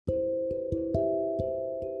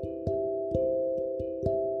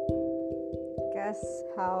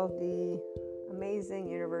how the amazing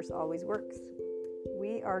universe always works.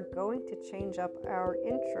 We are going to change up our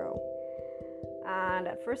intro. And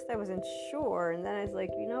at first I wasn't sure, and then I was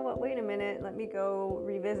like, you know what, wait a minute, let me go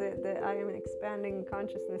revisit the I am an expanding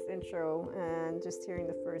consciousness intro. And just hearing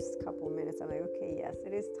the first couple minutes, I'm like, okay, yes,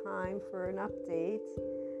 it is time for an update,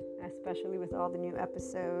 especially with all the new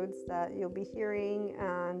episodes that you'll be hearing,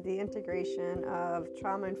 and the integration of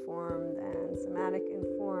trauma-informed and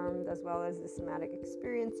somatic-informed, as well as the somatic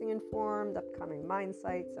experiencing informed, upcoming mind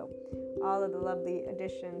sight. So all of the lovely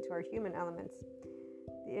addition to our human elements.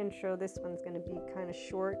 The intro, this one's going to be kind of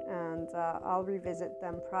short, and I'll revisit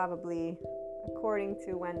them probably according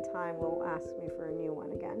to when time will ask me for a new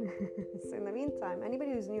one again. So in the meantime,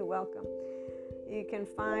 anybody who's new, welcome. You can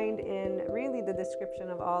find in really the description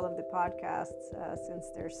of all of the podcasts, since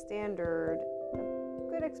they're standard, a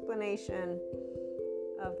good explanation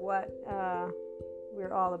of what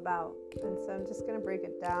we're all about. And so I'm just going to break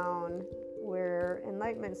it down. We're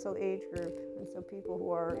Enlightenment Soul Age Group, and so people who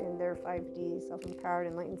are in their 5D, self-empowered,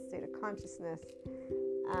 enlightened state of consciousness.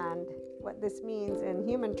 And what this means in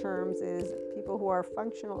human terms is people who are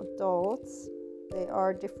functional adults. They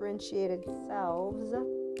are differentiated selves.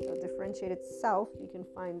 So differentiated self, you can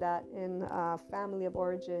find that in family of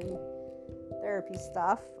origin therapy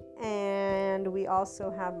stuff. And we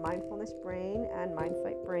also have mindfulness brain and mind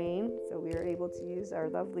fight brain. So we are able to use our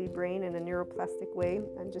lovely brain in a neuroplastic way,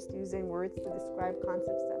 and just using words to describe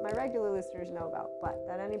concepts that my regular listeners know about, but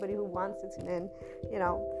that anybody who wants to tune in,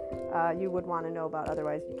 you would want to know about.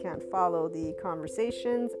 Otherwise, you can't follow the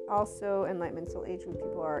conversations. Also, Enlightenment Soul Age Group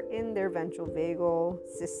people are in their ventral vagal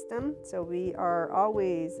system. So we are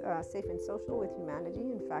always safe and social with humanity.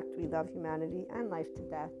 In fact, we love humanity and life to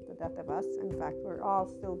death, the death of us. In fact, we're all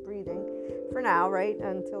still breathing for now, right?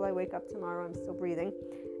 Until I wake up tomorrow, I'm still breathing.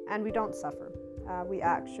 And we don't suffer. We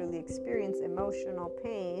actually experience emotional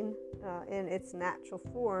pain in its natural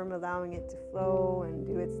form, allowing it to flow and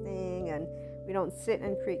do its thing. And we don't sit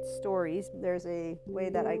and create stories. There's a way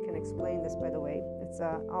that I can explain this, by the way. It's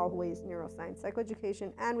always neuroscience,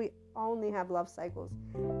 psychoeducation, and we only have love cycles.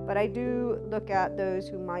 But I do look at those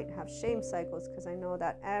who might have shame cycles, because I know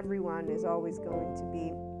that everyone is always going to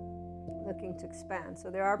be looking to expand.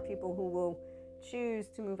 So there are people who will choose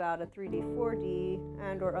to move out of 3D, 4D,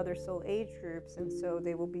 and or other soul age groups, and so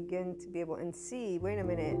they will begin to be able and see, wait a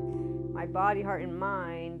minute, my body, heart, and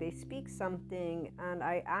mind, they speak something, and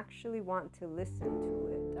I actually want to listen to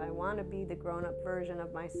it. I want to be the grown-up version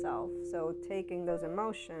of myself. So taking those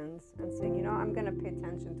emotions and saying, I'm going to pay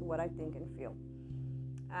attention to what I think and feel.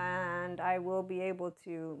 And I will be able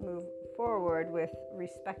to move forward with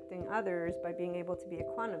respecting others by being able to be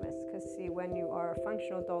equanimous. Because see, when you are a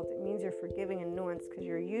functional adult, it means you're forgiving and nuanced, because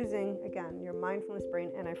you're using, again, your mindfulness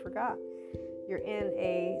brain. And I forgot, you're in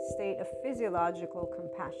a state of physiological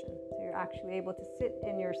compassion. So you're actually able to sit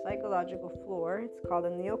in your psychological floor. It's called a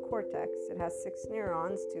neocortex. It has 6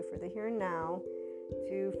 neurons, 2 for the here and now,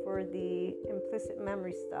 2 for the implicit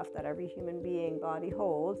memory stuff that every human being body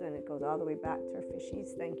holds, and it goes all the way back to our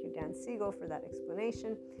fishies. Thank you, Dan Siegel, for that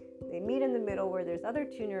explanation. They meet in the middle where there's other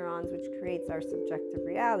 2 neurons, which creates our subjective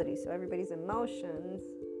reality. So everybody's emotions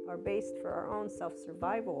are based for our own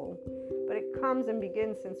self-survival, but it comes and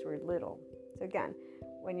begins since we're little. So again,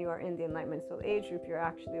 when you are in the Enlightenment Soul Age Group, you're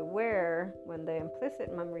actually aware when the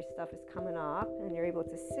implicit memory stuff is coming up, and you're able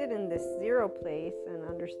to sit in this zero place and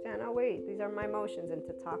understand, oh wait, these are my emotions, and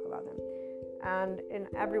to talk about them. And in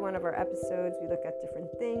every one of our episodes, we look at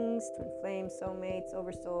different things: twin flames, soulmates,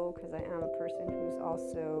 oversoul, because I am a person who's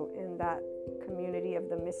also in that community of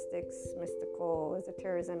the mystics, mystical,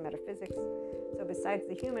 esotericism, metaphysics. So besides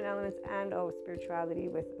the human elements and spirituality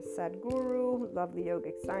with Sadhguru, lovely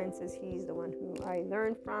yogic sciences, he's the one who I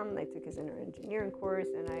learned from. I took his inner engineering course,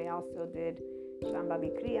 and I also did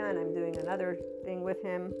Shambhavi Kriya, and I'm doing another thing with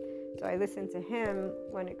him. So I listen to him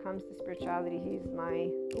when it comes to spirituality. He's my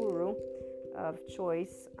guru of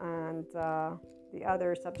choice, and the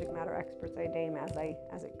other subject matter experts I name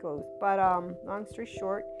as it goes. But long story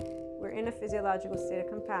short, we're in a physiological state of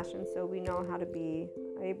compassion, so we know how to be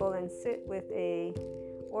able and sit with a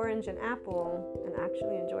orange and apple and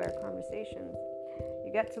actually enjoy our conversations.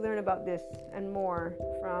 You get to learn about this and more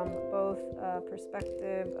from both a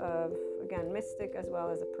perspective of, again, mystic as well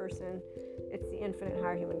as a person. It's the infinite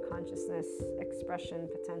higher human consciousness, expression,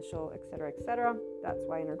 potential, etc., etc. That's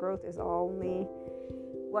why inner growth is only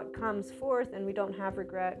what comes forth, and we don't have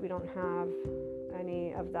regret. We don't have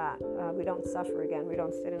any of that. We don't suffer again. We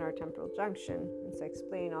don't sit in our temporal junction. And so I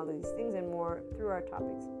explain all of these things and more through our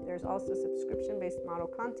topics. There's also subscription-based model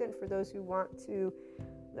content for those who want to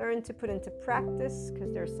learn to put into practice,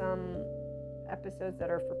 because there's some episodes that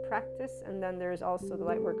are for practice, and then there's also the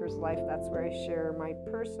Lightworker's Life. That's where I share my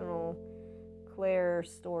personal Claire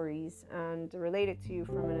stories and relate it to you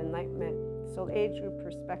from an enlightenment soul age group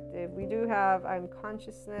perspective. We do have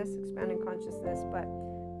consciousness, expanding consciousness, but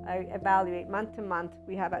I evaluate month to month.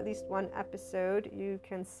 We have at least one episode. You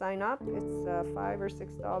can sign up. It's $5 or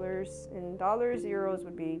 $6 in dollars. Euros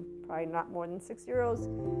would be probably not more than €6,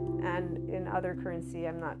 and in other currency,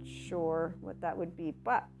 I'm not sure what that would be.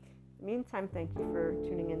 But in the meantime, thank you for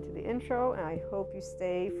tuning into the intro, and I hope you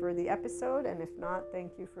stay for the episode. And if not,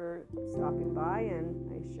 thank you for stopping by,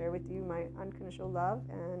 and I share with you my unconditional love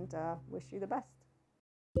and wish you the best.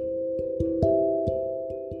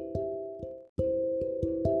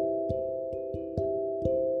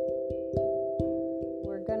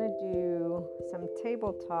 Some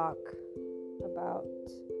table talk about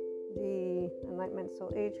the Enlightenment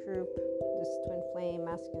Soul Age group, this twin flame,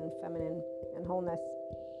 masculine, feminine, and wholeness.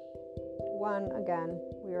 One, again,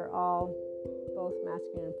 we are all both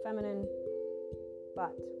masculine and feminine,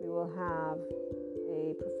 but we will have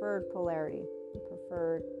a preferred polarity, a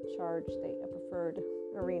preferred charge state, a preferred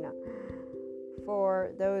arena.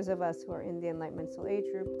 For those of us who are in the Enlightenment Soul Age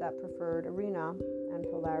group, that preferred arena and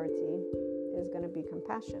polarity is going to be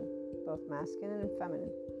compassion, both masculine and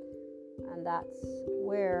feminine. And that's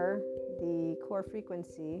where the core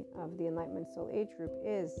frequency of the Enlightenment Soul Age group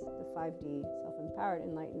is the 5D, self-empowered,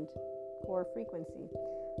 enlightened core frequency.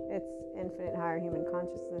 It's infinite higher human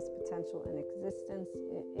consciousness, potential, and existence.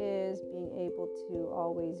 It is being able to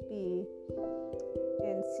always be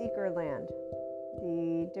in seeker land.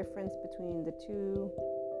 The difference between the two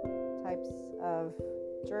types of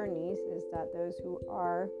journeys is that those who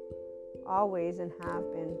are always and have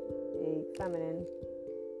been a feminine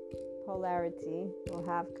polarity will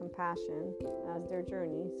have compassion as their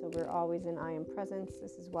journey. So we're always in I am presence.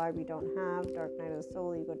 This is why we don't have dark night of the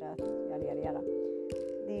soul, ego death, yada yada yada.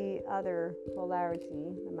 The other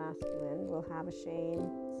polarity, the masculine, will have a shame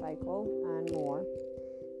cycle and more,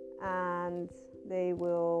 and they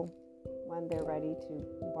will, when they're ready to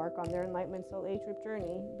embark on their Enlightenment Soul Age group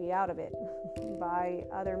journey, be out of it by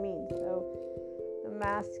other means. So the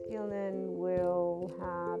masculine will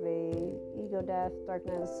have a ego death, dark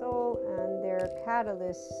night of the soul, and their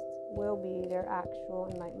catalyst will be their actual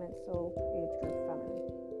Enlightenment Soul Age group feminine.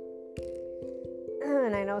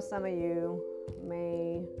 And I know some of you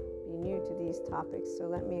may be new to these topics, so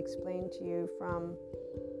let me explain to you from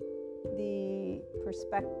the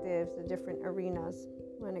perspectives, the different arenas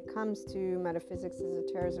when it comes to metaphysics,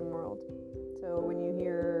 esotericism world. So when you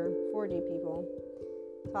hear 4D people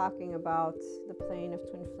talking about the plane of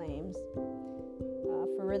twin flames,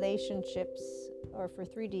 for relationships, or for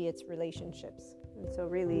 3D it's relationships, and so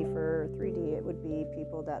really for 3D it would be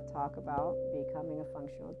people that talk about becoming a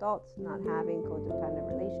functional adult, not having codependent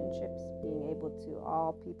relationships, being able to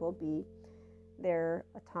all people be their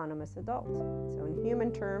autonomous adult. So in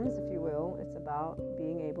human terms, if you will, it's about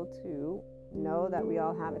being able to know that we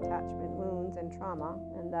all have attachment wounds and trauma,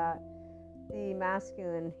 and that the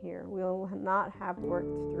masculine here will not have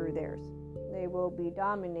worked through theirs. They will be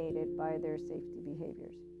dominated by their safety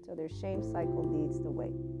behaviors. So their shame cycle leads the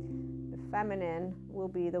way. The feminine will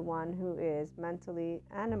be the one who is mentally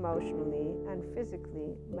and emotionally and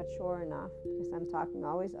physically mature enough, because I'm talking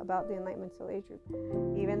always about the Enlightenment Soul Age group.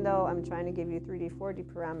 Even though I'm trying to give you 3D, 4D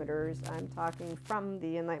parameters, I'm talking from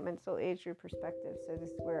the Enlightenment Soul Age group perspective. So this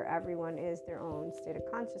is where everyone is their own state of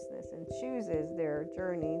consciousness and chooses their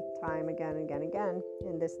journey time again and again and again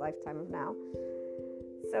in this lifetime of now.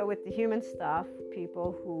 So with the human stuff,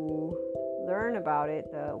 people who learn about it,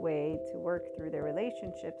 the way to work through their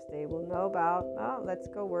relationships, they will know about, oh, let's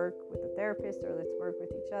go work with a therapist, or let's work with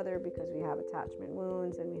each other because we have attachment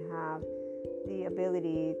wounds and we have the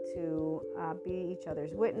ability to be each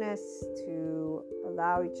other's witness, to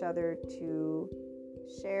allow each other to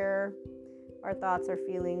share our thoughts, our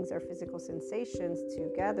feelings, our physical sensations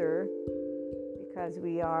together because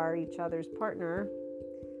we are each other's partner.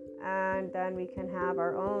 And then we can have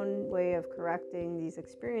our own way of correcting these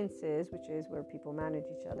experiences, which is where people manage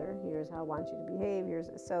each other. Here's how I want you to behave.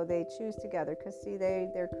 So they choose together, because see,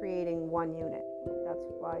 they're creating one unit. That's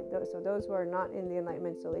why. So those who are not in the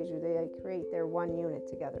Enlightenment Soul Age, they create their one unit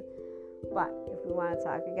together. But if we want to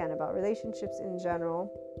talk again about relationships in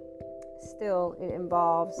general, still it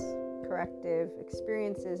involves corrective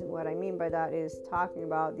experiences. And what I mean by that is talking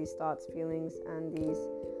about these thoughts, feelings, and these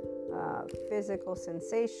physical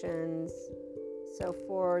sensations. So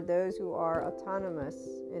for those who are autonomous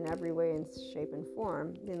in every way and shape and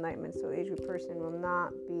form, the Enlightenment Soul Age group person will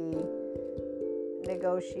not be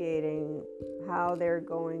negotiating how they're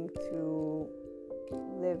going to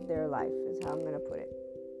live their life, is how I'm going to put it.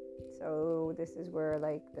 So this is where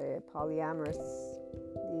like the polyamorous,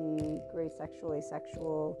 the gray sexual,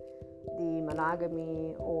 asexual, the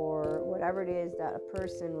monogamy, or whatever it is that a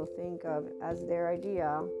person will think of as their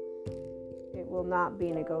idea, it will not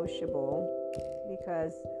be negotiable,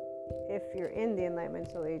 because if you're in the Enlightenment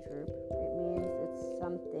Soul Age group, it means it's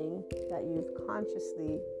something that you've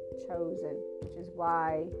consciously chosen, which is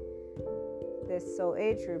why this Soul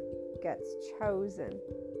Age group gets chosen.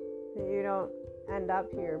 You don't end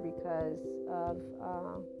up here because of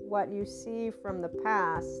what you see from the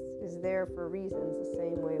past is there for reasons, the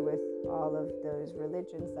same way with all of those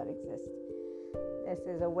religions that exist. This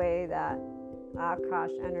is a way that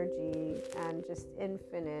Akash energy and just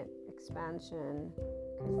infinite expansion,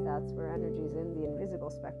 because that's where energy is in the invisible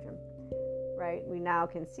spectrum, right? We now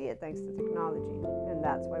can see it thanks to technology, and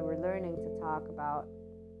that's why we're learning to talk about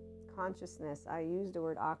consciousness. I use the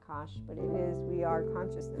word Akash, but it is, we are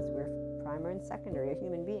consciousness. We're primary and secondary, a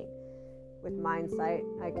human being. With mindsight,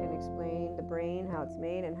 I can explain the brain, how it's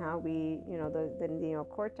made, and how we, the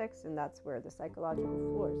neocortex, and that's where the psychological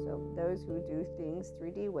floor. So those who do things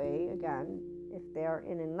 3D way, again, if they are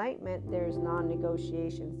in enlightenment, there's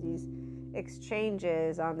non-negotiations. These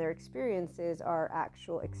exchanges on their experiences are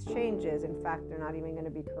actual exchanges. In fact, they're not even going to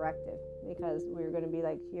be corrective, because we're going to be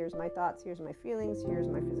like, here's my thoughts, here's my feelings, here's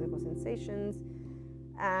my physical sensations,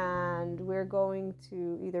 and we're going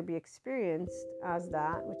to either be experienced as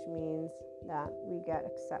that, which means that we get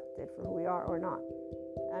accepted for who we are, or not.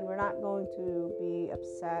 And we're not going to be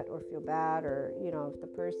upset or feel bad, or if the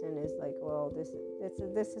person is like, well, this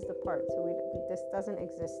is the part. So this doesn't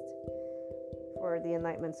exist for the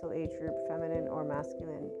Enlightenment Soul Age group, feminine or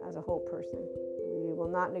masculine, as a whole person. We will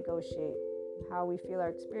not negotiate how we feel our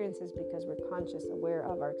experiences, because we're conscious, aware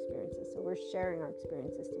of our experiences. So we're sharing our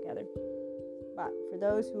experiences together. But for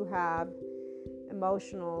those who have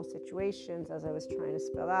emotional situations, as I was trying to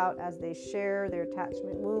spell out, as they share their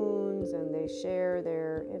attachment wounds and they share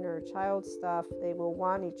their inner child stuff, they will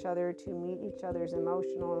want each other to meet each other's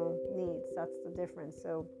emotional needs. That's the difference.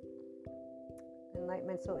 So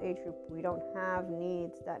Enlightenment Soul Age group, we don't have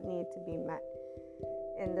needs that need to be met,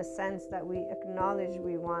 in the sense that we acknowledge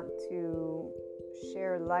we want to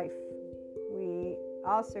share life. We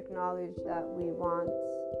also acknowledge that we want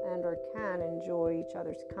and or can enjoy each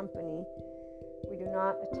other's company. We do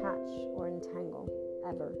not attach or entangle,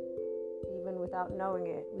 ever. Even without knowing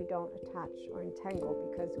it, we don't attach or entangle,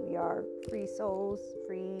 because we are free souls,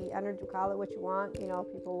 free energy, call it what you want.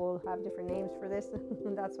 People will have different names for this.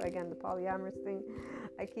 That's why, again, the polyamorous thing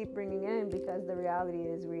I keep bringing in, because the reality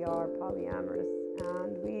is we are polyamorous,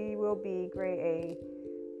 and we will be gray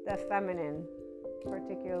A, the feminine,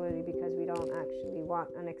 particularly because we don't actually want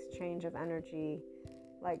an exchange of energy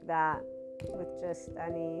like that with just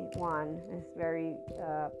anyone. It's very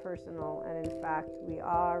personal, and in fact, we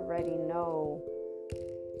already know,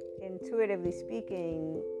 intuitively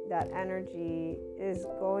speaking, that energy is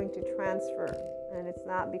going to transfer, and it's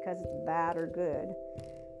not because it's bad or good,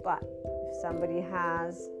 but if somebody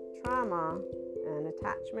has trauma and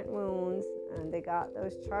attachment wounds, and they got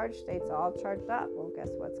those charge states all charged up, well, guess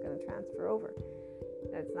what's going to transfer over?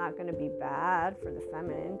 It's not going to be bad for the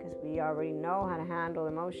feminine, because we already know how to handle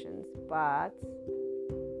emotions. But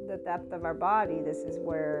the depth of our body, this is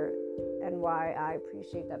where, and why I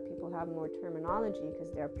appreciate that people have more terminology,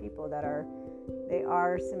 because there are people that they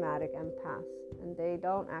are somatic empaths, and they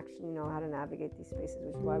don't actually know how to navigate these spaces,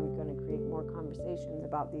 which is why we're going to create more conversations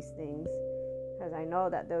about these things, because I know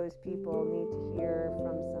that those people need to hear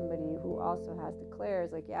from somebody who also has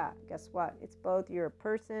declares, like, yeah, guess what? It's both, you're a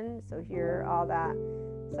person, so here all that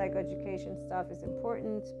psychoeducation stuff is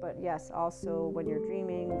important, but yes, also when you're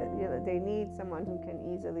dreaming, that they need someone who can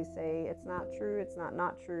easily say, it's not true, it's not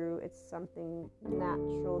true, it's something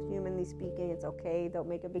natural, humanly speaking, it's okay, don't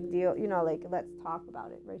make a big deal, like, let's talk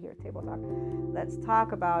about it right here, table talk. Let's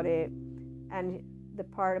talk about it. And the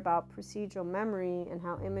part about procedural memory and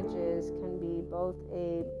how images can be both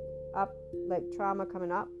like trauma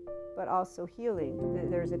coming up, but also healing.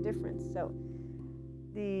 There's a difference. So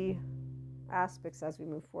the aspects as we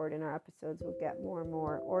move forward in our episodes will get more and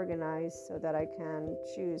more organized so that I can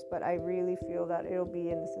choose. But I really feel that it'll be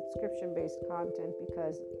in the subscription-based content,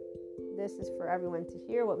 because this is for everyone to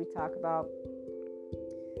hear what we talk about.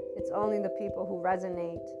 It's only the people who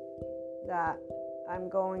resonate that I'm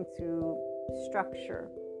going to structure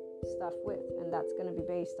stuff with, and that's going to be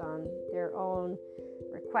based on their own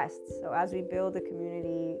requests. So as we build a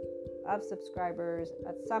community of subscribers,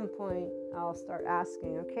 at some point I'll start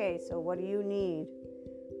asking, okay, so what do you need?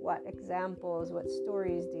 what examples, what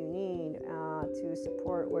stories do you need to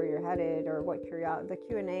support where you're headed, or what curiosity. The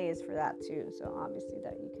Q&A is for that too, so obviously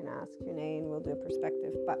that you can ask Q&A and we'll do a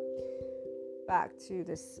perspective. But back to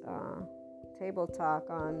this table talk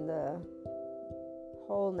on the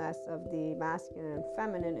wholeness of the masculine and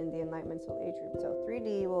feminine in the Enlightenment Soul Age group. So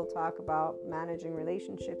 3D will talk about managing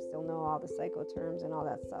relationships. They'll know all the psycho terms and all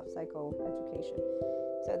that stuff, psycho education.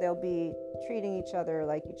 So they'll be treating each other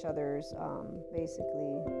like each other's,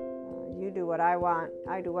 basically, you do what I want,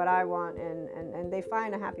 I do what I want, and they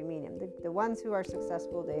find a happy medium. The ones who are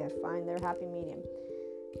successful, they find their happy medium.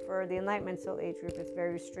 For the Enlightenment Soul Age group, it's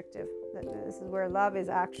very restrictive. This is where love is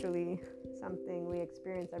actually something we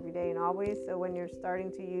experience every day and always. So when you're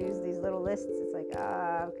starting to use these little lists, it's like,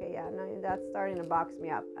 okay, yeah, no, that's starting to box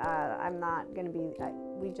me up. I'm not going to be,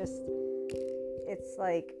 it's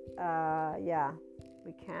like, yeah,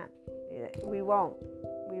 we can't, we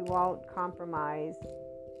won't compromise.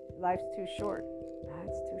 Life's too short.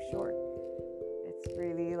 It's too short. It's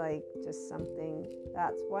really like just something,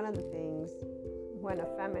 that's one of the things when a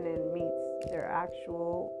feminine meets their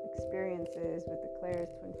actual experiences with the clairs,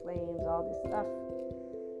 twin flames, all this stuff,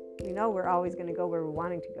 we know we're always going to go where we're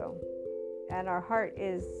wanting to go. And our heart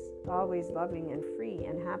is always loving and free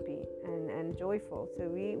and happy and joyful. So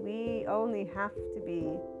we only have to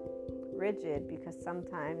be rigid because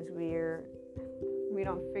sometimes we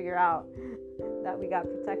don't figure out that we got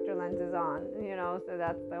protector lenses on, so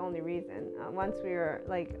that's the only reason. Once we are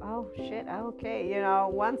like, oh shit, okay,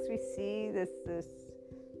 once we see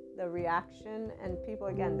the reaction, and people,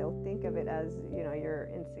 again, they'll think of it as, you're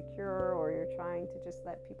insecure or you're trying to just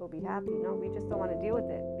let people be happy. No, we just don't want to deal with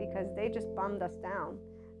it because they just bummed us down.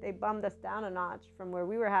 They bummed us down a notch from where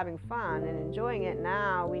we were having fun and enjoying it.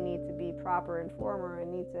 Now we need to be proper informer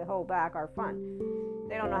and need to hold back our fun.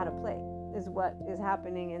 They don't know how to play, is what is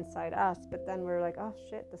happening inside us. But then we're like, oh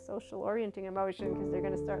shit, the social orienting emotion, because they're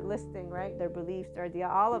going to start listing, right, their beliefs, their idea,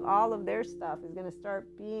 all of their stuff is going to start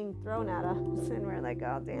being thrown at us. And we're like,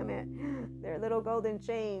 oh damn it, they're little golden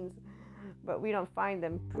chains. But we don't find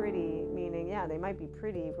them pretty, meaning, yeah, they might be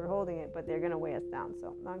pretty if we're holding it, but they're going to weigh us down.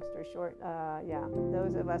 So long story short, yeah,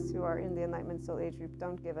 those of us who are in the Enlightenment Soul Age group,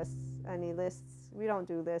 don't give us any lists. We don't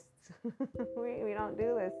do lists. we don't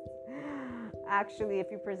do lists. Actually, if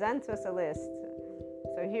you present us a list,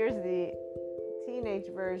 so here's the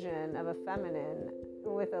teenage version of a feminine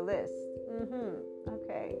with a list.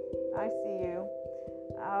 Okay, I see you.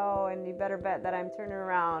 Oh, and you better bet that I'm turning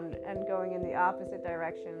around and going in the opposite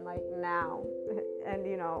direction, like now. And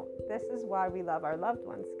this is why we love our loved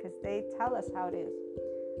ones, because they tell us how it is.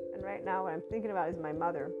 And right now what I'm thinking about is my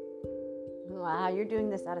mother. Wow, you're doing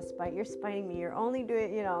this out of spite. You're spiting me. You're only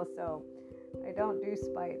doing, so I don't do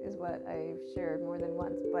spite, is what I've shared more than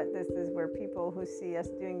once. But this is where people who see us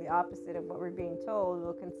doing the opposite of what we're being told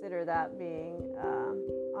will consider that being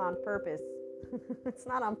on purpose. It's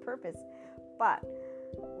not on purpose, but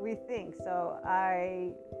we think. So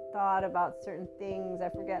I thought about certain things. I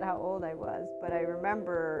forget how old I was, but I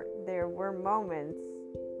remember there were moments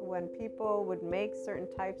when people would make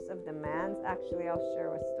certain types of demands. Actually, I'll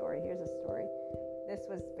share a story. Here's a story. This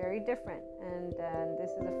was very different, and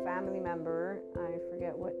this is a family member. I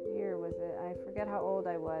forget what year was it. I forget how old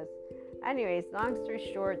I was. Anyways, long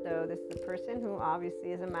story short, though, this is a person who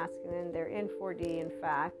obviously is a masculine. They're in 4D, in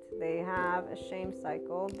fact. They have a shame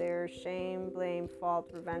cycle. Their shame, blame,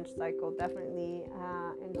 fault, revenge cycle. Definitely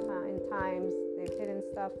in times they've hidden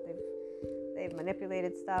stuff. They've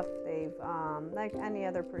manipulated stuff. They've, like any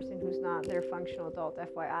other person who's not their functional adult,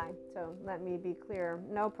 FYI. So let me be clear.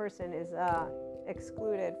 No person is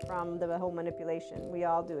excluded from the whole manipulation. We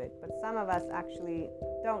all do it. But some of us actually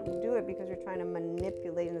don't do it because we're trying to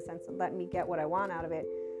manipulate in the sense of let me get what I want out of it.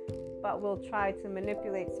 But we'll try to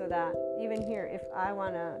manipulate so that even here, if I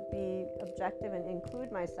want to be objective and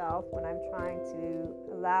include myself when I'm trying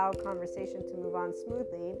to allow conversation to move on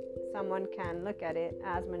smoothly, someone can look at it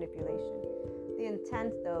as manipulation. The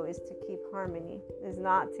intent, though, is to keep harmony, is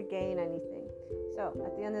not to gain anything. So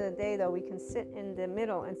at the end of the day, though, we can sit in the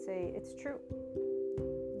middle and say, it's true.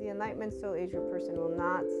 The Enlightenment Soul Age group person will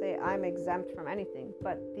not say, I'm exempt from anything.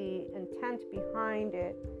 But the intent behind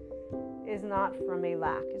it is not from a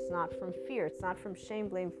lack. It's not from fear. It's not from shame,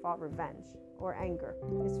 blame, fault, revenge, or anger.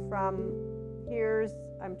 It's from,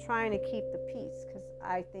 I'm trying to keep the peace because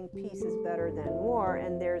I think peace is better than war,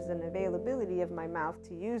 and there's an availability of my mouth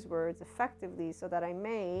to use words effectively so that I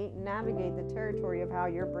may navigate the territory of how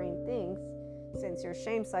your brain thinks. Since your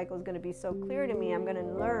shame cycle is going to be so clear to me, I'm going to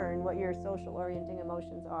learn what your social orienting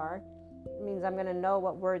emotions are It means I'm going to know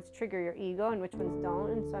what words trigger your ego and which ones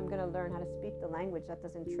don't. And so I'm going to learn how to speak the language that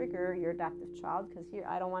doesn't trigger your adaptive child, because here,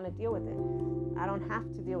 I don't want to deal with it. I don't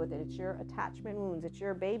have to deal with it. It's your attachment wounds. It's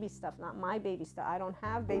your baby stuff, not my baby stuff. I don't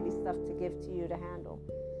have baby stuff to give to you to handle.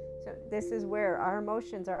 So this is where our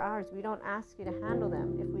emotions are ours. We don't ask you to handle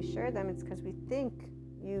them. If we share them, it's because we think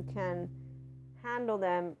you can handle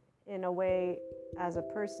them in a way as a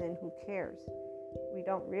person who cares. We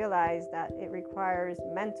don't realize that it requires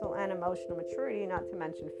mental and emotional maturity, not to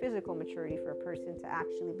mention physical maturity, for a person to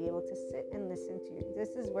actually be able to sit and listen to you. This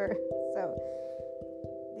is where, so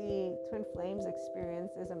the Twin Flames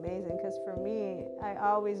experience is amazing, because for me, I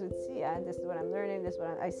always would see, this is what I'm learning, this is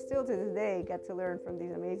what I still to this day get to learn from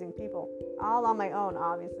these amazing people, all on my own,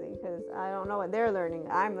 obviously, because I don't know what they're learning.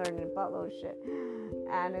 I'm learning a buttload of shit,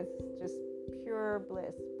 and it's just pure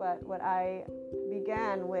bliss. But what I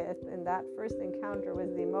began with in that first encounter was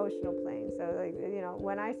the emotional plane. So, like,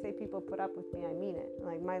 when I say people put up with me, I mean it.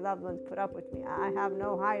 Like, my loved ones put up with me. I have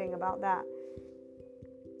no hiding about that.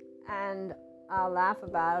 And I'll laugh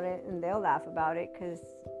about it, and they'll laugh about it, because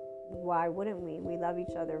why wouldn't we? We love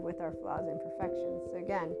each other with our flaws and imperfections. So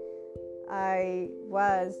again, I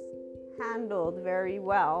was handled very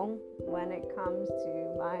well when it comes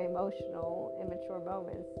to my emotional, immature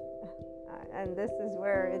moments. And this is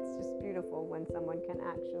where it's just beautiful when someone can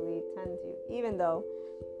actually tend to you, even though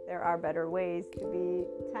there are better ways to be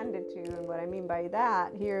tended to. And what I mean by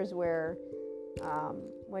that, here's where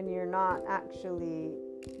when you're not actually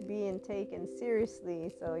being taken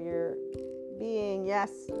seriously, so you're being,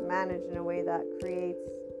 yes, managed in a way that creates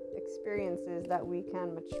experiences that we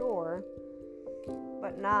can mature,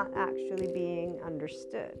 but not actually being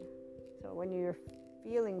understood. So when you're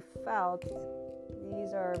feeling felt,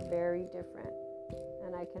 these are very different.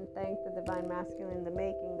 And I can thank the Divine Masculine in the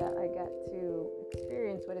making that I get to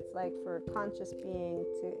experience what it's like for a conscious being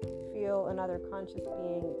to feel another conscious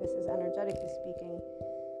being. This is energetically speaking,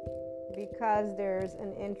 because there's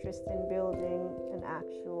an interest in building an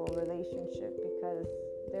actual relationship, because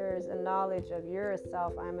there's a knowledge of you're a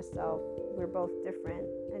self, I'm a self, we're both different,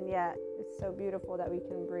 and yet it's so beautiful that we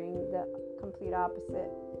can bring the complete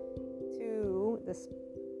opposite to this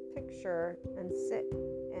picture and sit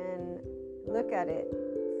and look at it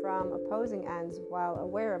from opposing ends, while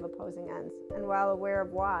aware of opposing ends, and while aware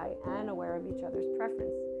of why, and aware of each other's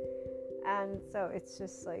preference. And so it's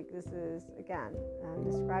just like, this is, again, an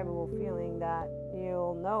indescribable feeling that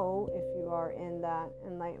you'll know if you are in that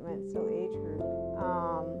enlightenment soul age group.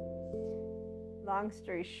 Long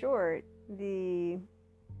story short, the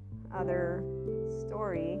other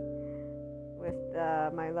story with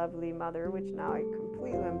my lovely mother, which now I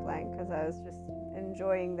completely went blank, because I was just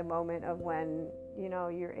enjoying the moment of when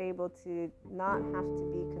you're able to not have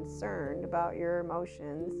to be concerned about your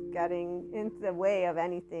emotions getting into the way of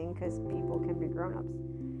anything, because people can be grown-ups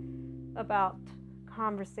about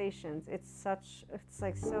conversations. It's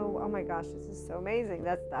like, so, oh my gosh, this is so amazing.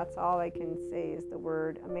 That's all I can say is the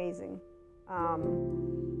word amazing.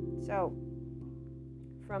 So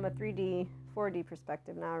from a 3D 4D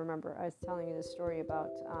perspective, now I remember I was telling you the story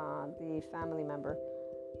about the family member,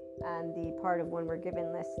 and the part of when we're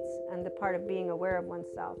given lists, and the part of being aware of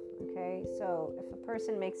oneself. Okay, so if a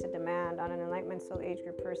person makes a demand on an enlightenment soul age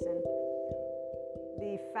group person,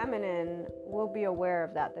 the feminine will be aware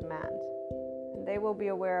of that demand, and they will be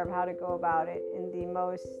aware of how to go about it in the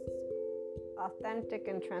most authentic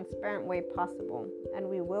and transparent way possible, and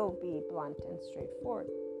we will be blunt and straightforward.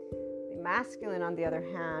 The masculine, on the other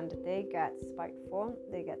hand, they get spiteful,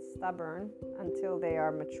 they get stubborn until they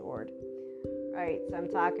are matured. Right, so I'm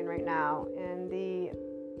talking right now. In the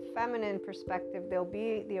feminine perspective, there'll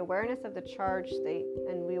be the awareness of the charge state,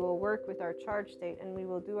 and we will work with our charge state, and we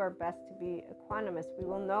will do our best to be equanimous. We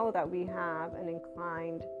will know that we have an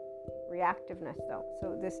inclined reactiveness, though.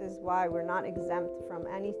 So this is why we're not exempt from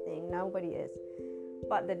anything. Nobody is.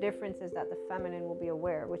 But the difference is that the feminine will be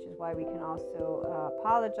aware, which is why we can also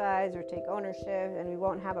apologize or take ownership, and we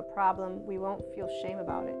won't have a problem. We won't feel shame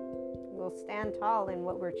about it. We'll stand tall in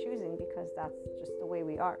what we're choosing, because that's just the way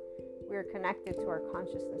we are. We're connected to our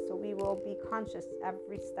consciousness, so we will be conscious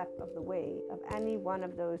every step of the way of any one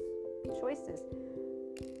of those choices,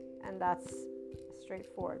 and that's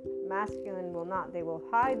straightforward. Masculine will not. They will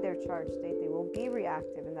hide their charge state. They will be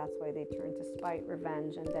reactive, and that's why they turn to spite,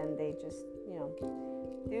 revenge, and then they just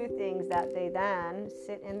do things that they then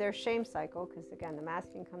sit in their shame cycle, because again, the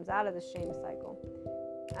masculine comes out of the shame cycle.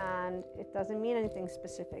 And it doesn't mean anything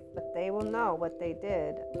specific, but they will know what they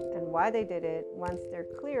did and why they did it once they're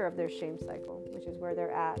clear of their shame cycle, which is where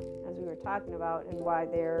they're at, as we were talking about, and why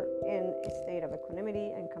they're in a state of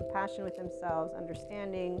equanimity and compassion with themselves,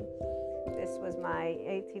 understanding This was my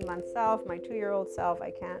 18-month self, my 2-year-old self.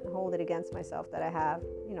 I can't hold it against myself that I have,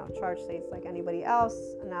 charge states like anybody else.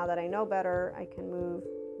 And now that I know better, I can move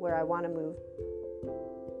where I want to move.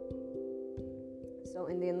 So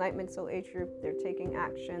in the Enlightenment Soul Age group, they're taking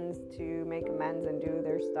actions to make amends and do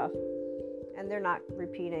their stuff. And they're not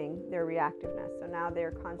repeating their reactiveness. So now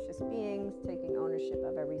they're conscious beings taking ownership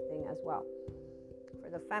of everything as well. For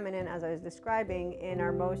the feminine, as I was describing, in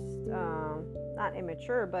our most, not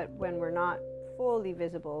immature, but when we're not fully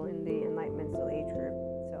visible in the Enlightenment Soul Age group.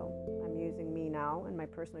 So I'm using me now and my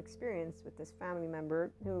personal experience with this family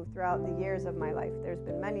member who throughout the years of my life, there's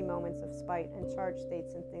been many moments of spite and charge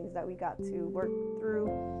states and things that we got to work through,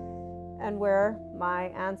 and where my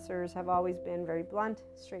answers have always been very blunt,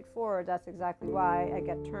 straightforward. That's exactly why I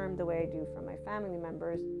get termed the way I do from my family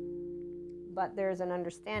members. But there's an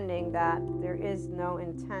understanding that there is no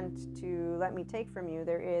intent to let me take from you.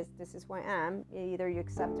 This is who I am. Either you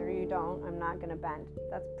accept it or you don't. I'm not going to bend.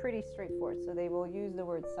 That's pretty straightforward. So they will use the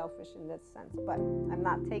word selfish in this sense, but I'm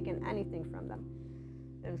not taking anything from them.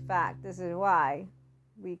 In fact, this is why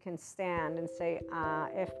we can stand and say,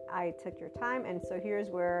 if I took your time. And so here's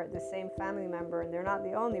where the same family member, and they're not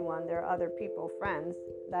the only one, there are other people, friends,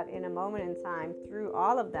 that in a moment in time, through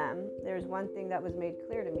all of them, there's one thing that was made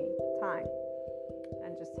clear to me: time.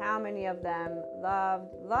 And just how many of them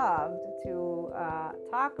loved to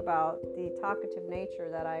talk about the talkative nature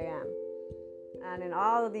that I am. And in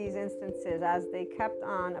all of these instances, as they kept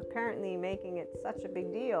on apparently making it such a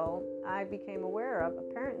big deal, I became aware of,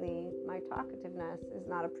 apparently, my talkativeness is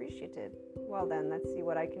not appreciated. Well then, let's see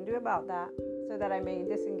what I can do about that, so that I may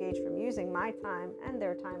disengage from using my time and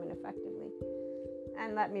their time ineffectively.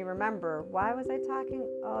 And let me remember, why was I talking?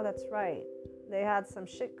 Oh, that's right. They had some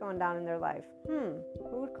shit going down in their life.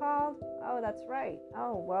 Who called? Oh, that's right.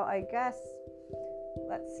 Oh, well, I guess,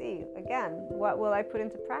 let's see. Again, what will I put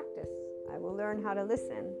into practice? I will learn how to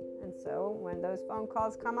listen. And so when those phone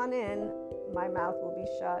calls come on in, my mouth will be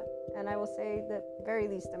shut, and I will say the very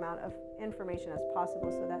least amount of information as possible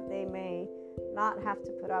so that they may not have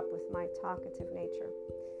to put up with my talkative nature.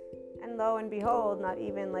 And lo and behold, not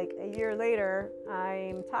even like a year later,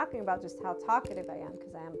 I'm talking about just how talkative I am,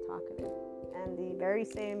 because I am talkative. And the very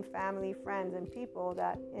same family, friends, and people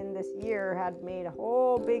that in this year had made a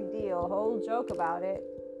whole big deal, a whole joke about it,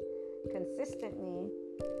 consistently,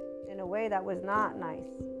 in a way that was not nice,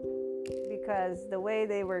 because the way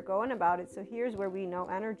they were going about it. So here's where we know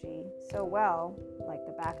energy so well, like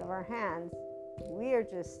the back of our hands. We are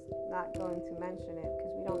just not going to mention it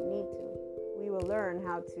because we don't need to. We will learn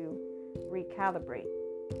how to recalibrate,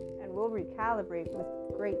 and we'll recalibrate with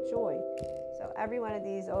great joy. So every one of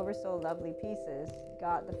these oversoul lovely pieces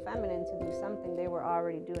got the feminine to do something they were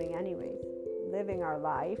already doing anyways, living our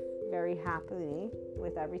life very happily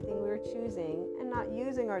with everything we were choosing, and not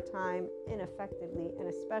using our time ineffectively, and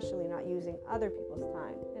especially not using other people's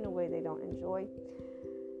time in a way they don't enjoy.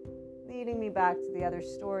 Leading me back to the other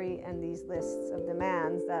story and these lists of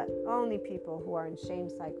demands that only people who are in shame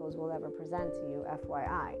cycles will ever present to you,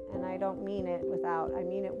 FYI. And I don't mean it I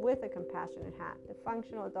mean it with a compassionate hat. The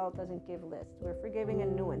functional adult doesn't give lists. We're forgiving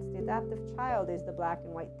and nuanced. The adaptive child is the black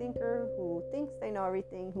and white thinker who thinks they know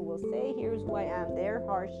everything, who will say, here's who I am. They're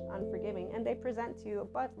harsh, unforgiving, and they present to you a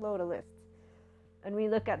buttload of lists. And we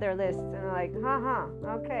look at their lists and are like,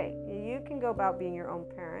 okay, you can go about being your own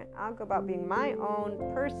parent. I'll go about being my own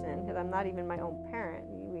person, because I'm not even my own parent.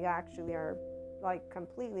 We actually are like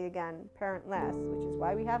completely, again, parentless, which is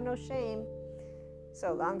why we have no shame.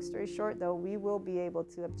 So long story short, though, we will be able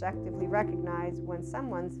to objectively recognize when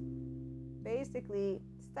someone's basically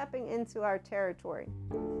stepping into our territory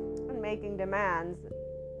and making demands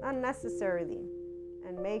unnecessarily,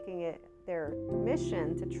 and making it their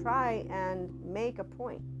mission to try and make a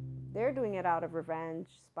point. They're doing it out of revenge,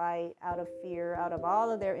 spite, out of fear, out of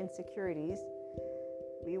all of their insecurities.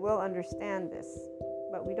 We will understand this,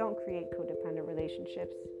 but we don't create codependent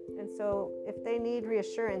relationships. And so if they need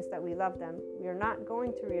reassurance that we love them, we are not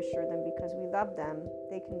going to reassure them because we love them.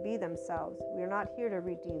 They can be themselves. We are not here to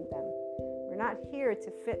redeem them. We're not here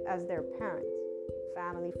to fit as their parent,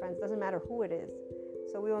 family, friends, doesn't matter who it is.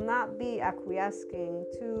 So we will not be acquiescing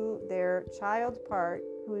to their child part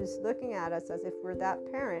who's looking at us as if we're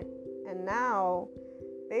that parent. And now,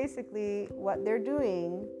 basically, what they're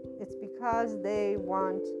doing, it's because they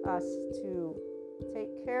want us to take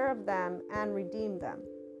care of them and redeem them.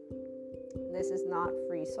 This is not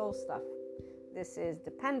free soul stuff. This is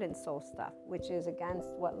dependent soul stuff, which is against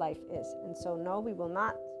what life is. And so, no, we will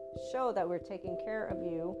not show that we're taking care of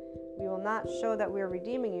you. We will not show that we're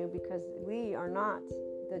redeeming you, because we are not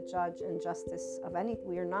the judge and justice of anything.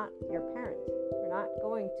 We are not your parent. We're not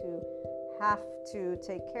going to have to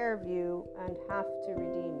take care of you and have to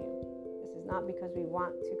redeem you. This is not because we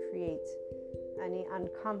want to create any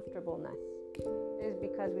uncomfortableness. It is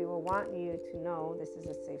because we will want you to know this is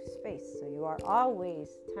a safe space. So you are always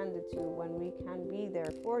tended to when we can be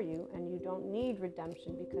there for you, and you don't need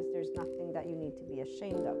redemption because there's nothing that you need to be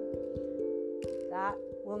ashamed of. That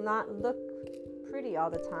will not look pretty all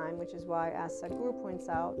the time, which is why, as Sadhguru points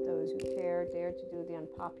out, those who care dare to do the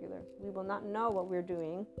unpopular. We will not know what we're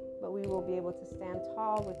doing, but we will be able to stand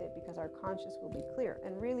tall with it because our conscience will be clear.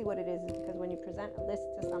 And really what it is because when you present a list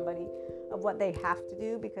to somebody of what they have to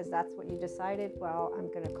do because that's what you decided, well,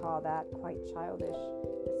 I'm going to call that quite childish,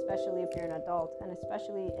 especially if you're an adult, and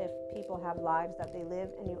especially if people have lives that they live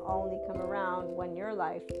and you only come around when your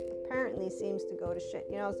life apparently seems to go to shit.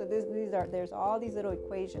 So there's all these little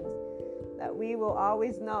equations that we will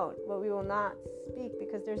always note, but we will not speak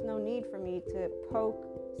because there's no need for me to poke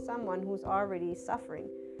someone who's already suffering.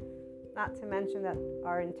 Not to mention that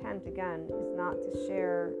our intent, again, is not to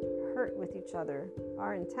share hurt with each other.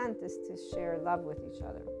 Our intent is to share love with each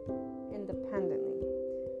other independently.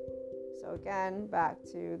 So again, back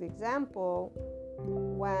to the example,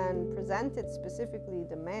 when presented specifically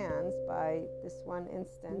demands by this one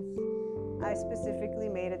instance, I specifically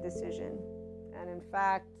made a decision. And in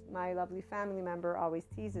fact, my lovely family member always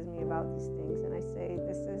teases me about these things, and I say,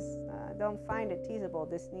 don't find it teasable,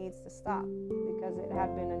 this needs to stop, because it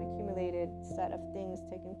had been an accumulated set of things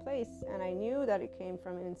taking place, and I knew that it came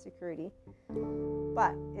from insecurity,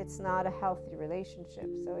 but it's not a healthy relationship.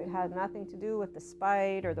 So it had nothing to do with the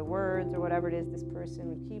spite or the words or whatever it is this person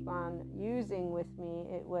would keep on using with me.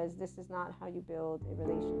 It was, this is not how you build a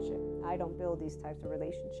relationship. I don't build these types of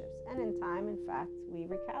relationships. And in time, in fact, we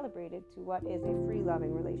recalibrated to what is a free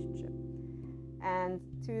loving relationship. And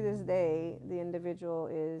to this day, the individual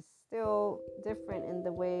is still different in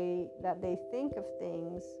the way that they think of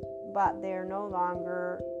things, but they're no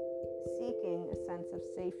longer seeking a sense of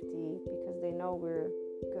safety because they know we're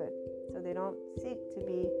good. So they don't seek to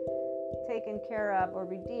be taken care of or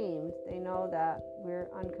redeemed. They know that we're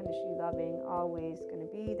unconditionally loving, always going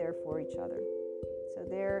to be there for each other. So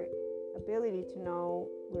their ability to know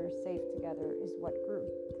we're safe together is what grew.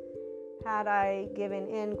 Had I given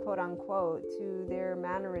in, quote unquote, to their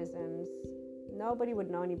mannerisms, nobody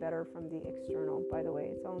would know any better from the external, by the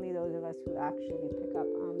way. It's only those of us who actually pick up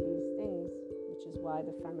on these things, which is why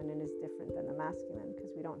the feminine is different than the masculine,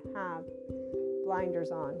 because we don't have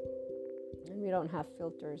blinders on and we don't have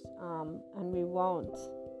filters, and we won't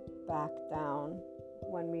back down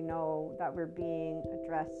when we know that we're being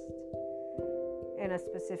addressed in a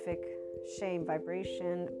specific shame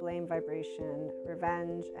vibration, blame vibration,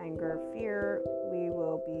 revenge, anger, fear. We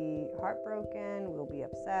will be heartbroken, we'll be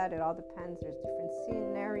upset. It all depends. There's different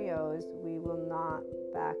scenarios. We will not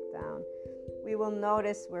back down. We will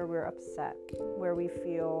notice where we're upset, where we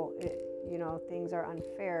feel things are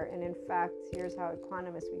unfair. And in fact, here's how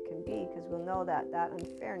equanimous we can be, because we'll know that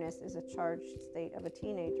unfairness is a charged state of a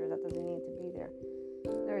teenager that doesn't need to be there.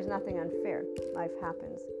 There is nothing unfair. Life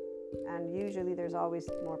happens. And usually there's always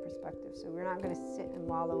more perspective. So we're not going to sit and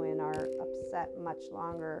wallow in our upset much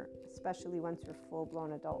longer, especially once we're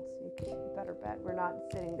full-blown adults. You better bet we're not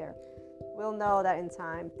sitting there. We'll know that in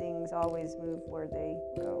time things always move where they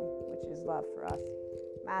go, which is love for us.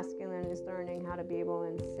 Masculine is learning how to be able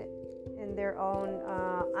to sit in their own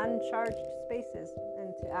uncharged spaces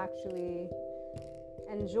and to actually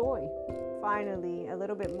enjoy finally a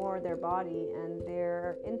little bit more their body and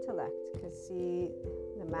their intellect, because see,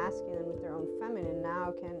 the masculine with their own feminine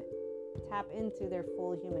now can tap into their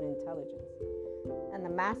full human intelligence. And the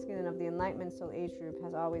masculine of the Enlightenment Soul Age group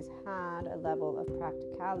has always had a level of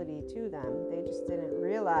practicality to them. They just didn't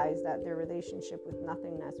realize that their relationship with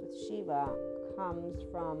nothingness, with Shiva, comes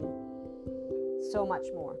from so much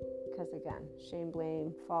more. Because again, shame,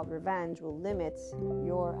 blame, fault, revenge will limit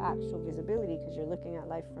your actual visibility because you're looking at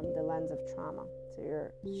life from the lens of trauma. So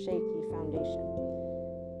your shaky foundation.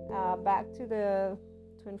 Back to the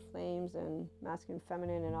twin flames and masculine,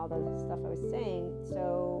 feminine, and all the stuff I was saying.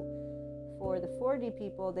 So for the 4D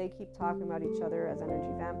people, they keep talking about each other as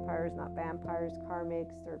energy vampires, not vampires,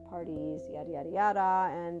 karmics, third parties, yada, yada, yada,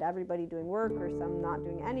 and everybody doing work or some not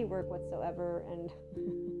doing any work whatsoever. And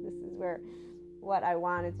this is where what I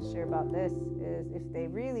wanted to share about this is, if they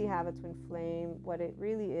really have a twin flame, what it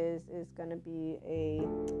really is going to be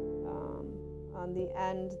on the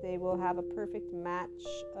end, they will have a perfect match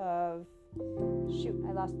of,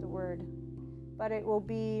 I lost the word, but it will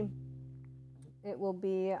be,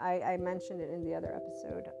 I mentioned it in the other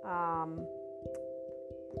episode.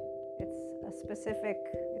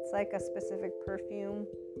 It's like a specific perfume,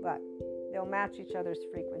 but they'll match each other's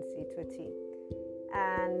frequency to a T.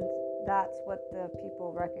 And that's what the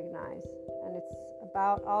people recognize. And it's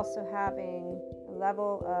about also having a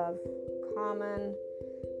level of common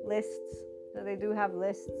lists. So they do have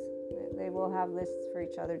lists. They will have lists for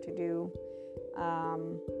each other to do.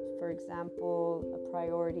 For example, a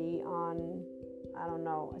priority on, I don't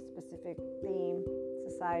know, a specific theme,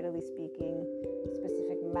 societally speaking,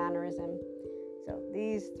 specific mannerism. So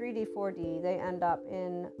these 3D, 4D, they end up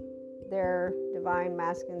in their divine,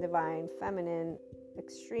 masculine, divine, feminine,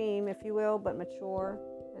 extreme, if you will, but mature.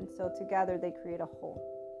 And so together they create a whole.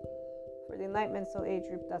 For the Enlightenment Soul Age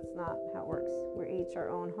group, that's not how it works. We're each our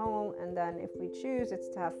own whole, and then if we choose, it's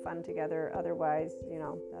to have fun together. Otherwise,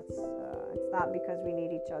 that's it's not because we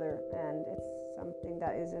need each other, and it's something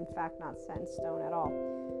that is in fact not set in stone at all.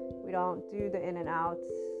 We don't do the in and outs.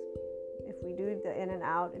 If we do the in and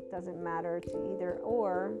out, it doesn't matter to either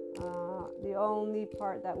or. The only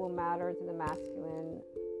part that will matter to the masculine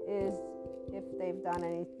is if they've done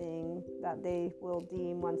anything that they will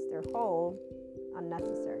deem, once they're whole,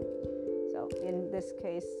 unnecessary. So in this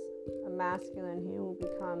case, a masculine who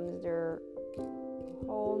becomes their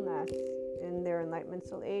wholeness in their Enlightenment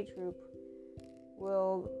Soul Age group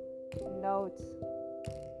will note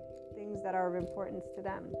things that are of importance to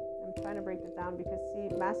them. I'm trying to break it down because, see,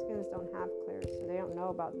 masculines don't have clairs, so they don't know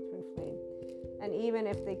about the twin flame. And even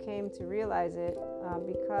if they came to realize it,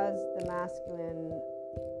 because the masculine,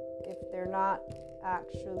 if they're not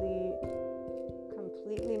actually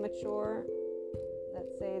completely mature,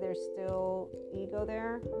 let's say there's still ego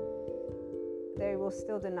there, they will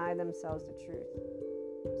still deny themselves the truth.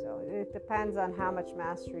 So it depends on how much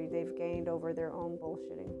mastery they've gained over their own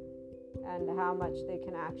bullshitting and how much they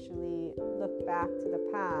can actually look back to the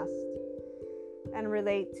past and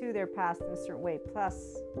relate to their past in a certain way.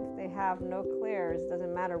 Plus, if they have no clairs,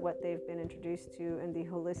 doesn't matter what they've been introduced to in the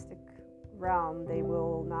holistic realm, they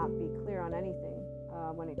will not be clear on anything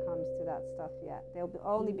when it comes to that stuff yet. They'll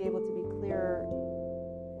only be able to be clear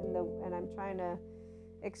and I'm trying to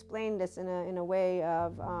explain this in a way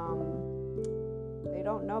of they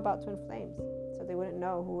don't know about twin flames, so they wouldn't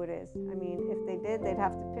know who it is. I mean, if they did, they'd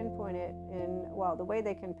have to pinpoint it the way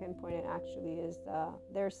they can pinpoint it actually is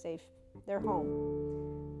they're safe, their home,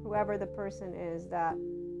 whoever the person is that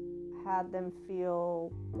had them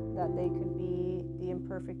feel that they could be the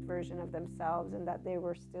imperfect version of themselves and that they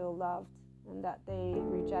were still loved and that they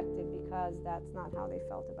rejected because that's not how they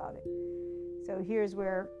felt about it. So here's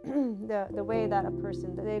where the way that a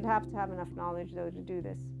person, they'd have to have enough knowledge though to do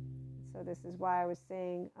this. So this is why I was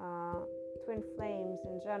saying twin flames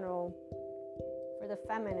in general, for the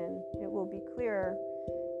feminine, it will be clear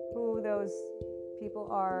who those people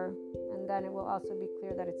are, and then it will also be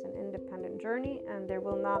clear that it's an independent journey, and there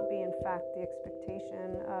will not be in fact the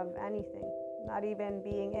expectation of anything, not even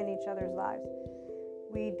being in each other's lives.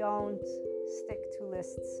 We don't stick to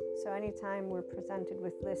lists. So anytime we're presented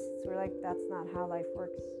with lists, we're like, that's not how life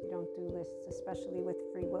works. You don't do lists, especially with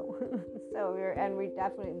free will. we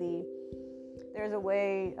definitely, there's a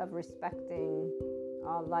way of respecting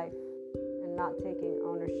life and not taking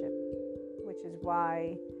ownership, which is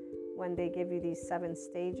why when they give you these 7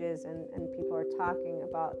 stages and people are talking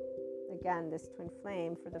about, again, this twin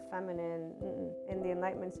flame for the feminine, in the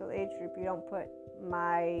Enlightenment Soul Age group, you don't put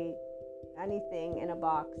anything in a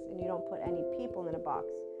box, and you don't put any people in a box.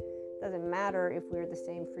 It doesn't matter if we're the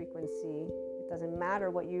same frequency. It doesn't matter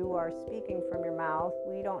what you are speaking from your mouth.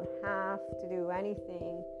 We don't have to do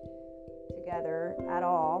anything together at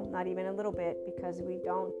all, not even a little bit, because we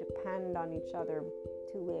don't depend on each other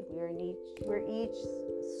to live. We're each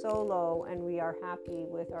solo, and we are happy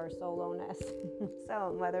with our solo-ness.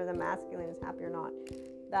 So whether the masculine is happy or not,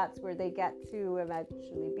 that's where they get to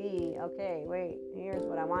eventually be, okay, wait, here's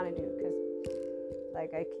what I want to do. Because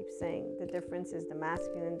like I keep saying, the difference is the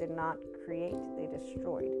masculine did not create, they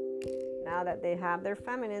destroyed. Now that they have their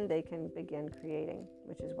feminine, they can begin creating,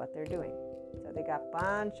 which is what they're doing. So they got a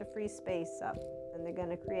bunch of free space up, and they're going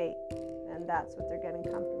to create, and that's what they're getting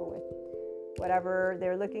comfortable with. Whatever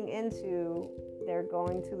they're looking into, they're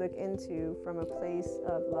going to look into from a place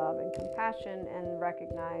of love and compassion, and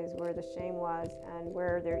recognize where the shame was and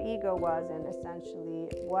where their ego was, and essentially,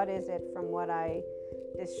 what is it from what I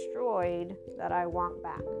destroyed that I want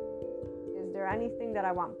back? Is there anything that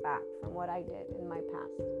I want back from what I did in my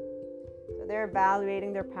past? So they're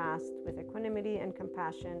evaluating their past with equanimity and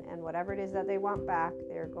compassion, and whatever it is that they want back,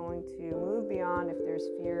 they're going to move beyond if there's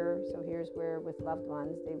fear. So here's where with loved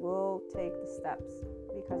ones, they will take the steps,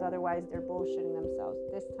 because otherwise they're bullshitting themselves.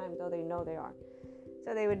 This time though, they know they are.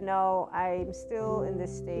 So they would know I'm still in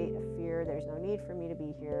this state of fear. There's no need for me to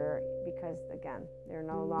be here because, again, they're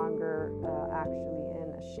no longer actually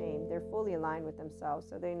in a shame. They're fully aligned with themselves.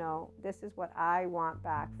 So they know this is what I want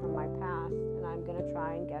back from my past, and I'm going to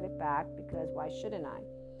try and get it back because why shouldn't I?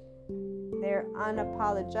 They're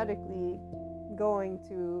unapologetically going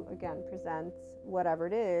to, again, present whatever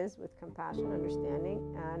it is with compassion,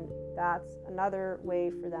 understanding, and that's another way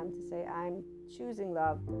for them to say, I'm choosing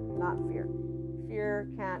love, not fear. Fear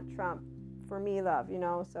can't trump, for me, love,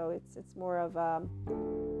 so it's more of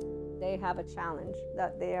they have a challenge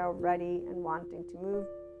that they are ready and wanting to move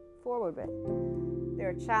forward with.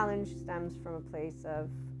 Their challenge stems from a place of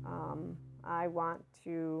I want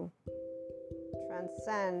to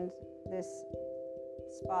transcend this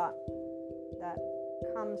spot that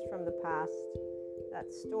comes from the past,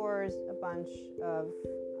 that stores a bunch of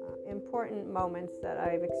important moments that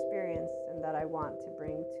I've experienced and that I want to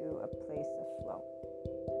bring to a place of flow.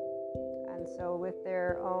 And so with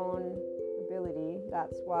their own ability,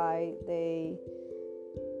 that's why they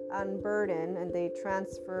unburden and they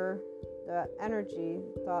transfer the energy,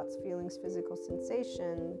 thoughts, feelings, physical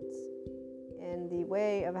sensations in the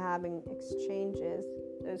way of having exchanges.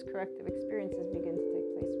 Those corrective experiences begin to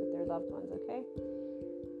take place with their loved ones, okay?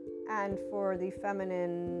 And for the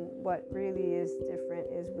feminine, what really is different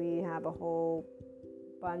is we have a whole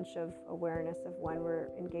bunch of awareness of when we're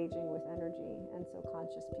engaging with energy, and so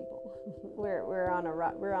conscious people. we're on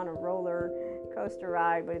a roller coaster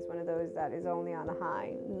ride, but it's one of those that is only on a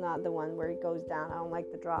high, not the one where it goes down. I don't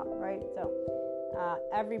like the drop, right? So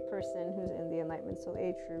every person who's in the Enlightenment Soul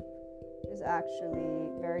Age group is actually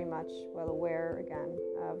very much well aware, again,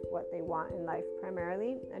 of what they want in life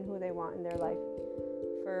primarily and who they want in their life.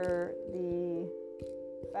 For the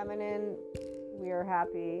feminine, we are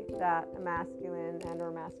happy that a masculine and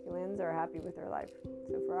or masculines are happy with their life.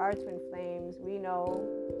 So for our twin flames, we know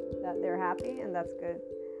that they're happy, and that's good.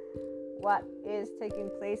 What is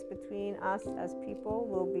taking place between us as people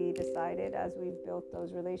will be decided as we've built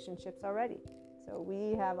those relationships already. So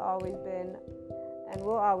we have always been and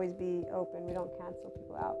will always be open. We don't cancel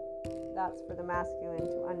people out. That's for the masculine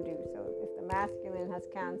to undo. So if the masculine has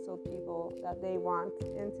canceled people that they want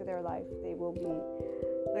into their life, they will be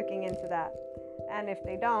looking into that. And if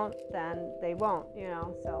they don't, then they won't,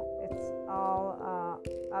 So it's all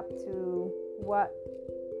up to what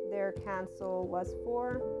their cancel was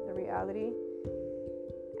for, the reality.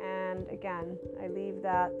 And again, I leave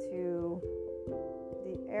that to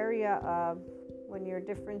the area of when you're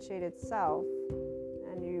differentiated self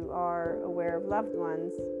and you are aware of loved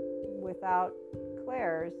ones without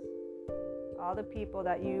clairs, all the people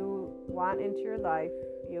that you want into your life,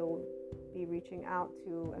 you'll be reaching out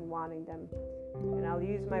to and wanting them. And I'll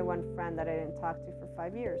use my one friend that I didn't talk to for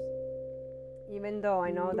 5 years. Even though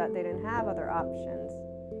I know that they didn't have other options,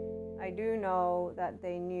 I do know that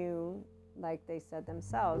they knew, like they said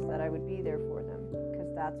themselves, that I would be there for them,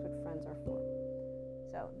 because that's what friends are for.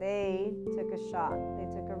 So they took a shot, they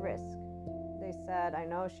took a risk. They said, I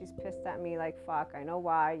know she's pissed at me like fuck, I know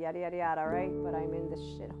why, yada yada yada, right? But I'm in this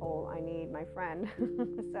shithole, I need my friend.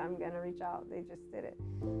 So I'm gonna reach out. They just did it.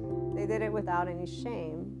 They did it without any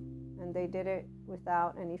shame, and they did it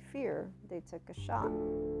without any fear. They took a shot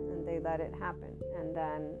and they let it happen. And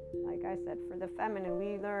then, like I said, for the feminine,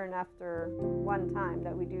 we learn after one time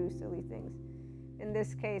that we do silly things. In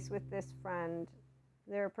this case, with this friend,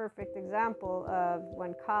 they're a perfect example of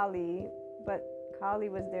when Kali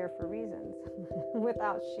was there for reasons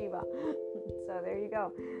without Shiva. So there you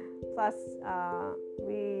go. Plus,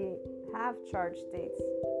 we have charged states.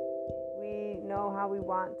 We know how we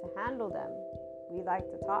want to handle them. We like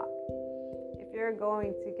to talk. If you're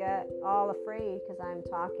going to get all afraid because I'm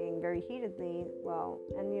talking very heatedly,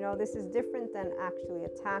 this is different than actually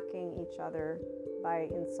attacking each other by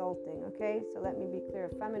insulting, okay? So let me be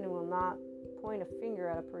clear. A feminine will not point a finger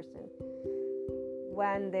at a person.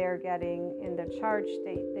 When they're getting in the charge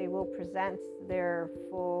state, they will present their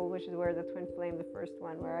full, which is where the twin flame, the first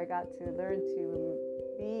one, where I got to learn to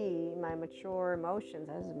be my mature emotions.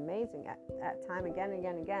 That was amazing. At time again,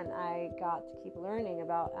 I got to keep learning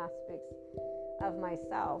about aspects of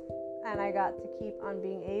myself, and I got to keep on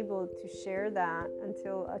being able to share that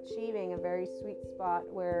until achieving a very sweet spot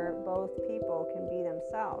where both people can be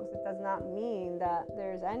themselves. It does not mean that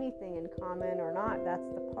there's anything in common or not. That's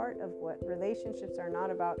the part of what relationships are not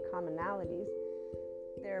about commonalities.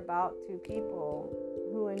 They're about two people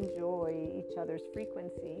who enjoy each other's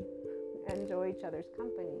frequency, enjoy each other's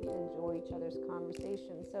company, enjoy each other's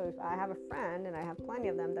conversation. So if I have a friend, and I have plenty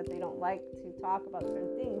of them, that they don't like to talk about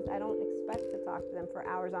certain things, I don't expect to talk to them for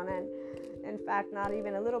hours on end. In fact, not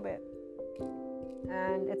even a little bit.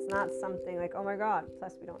 And it's not something like, oh my God,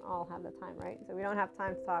 plus we don't all have the time, right? So we don't have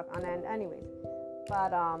time to talk on end anyways.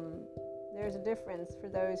 But there's a difference for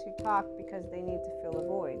those who talk because they need to fill a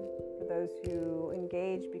void, for those who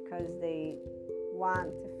engage because they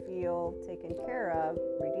want to feel taken care of,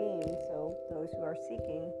 redeemed. So those who are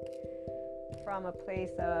seeking from a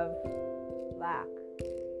place of lack,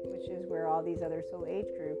 which is where all these other soul age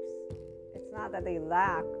groups, it's not that they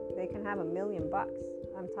lack, they can have $1,000,000.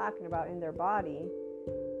 I'm talking about in their body,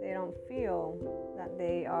 they don't feel that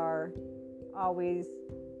they are always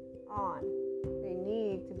on. They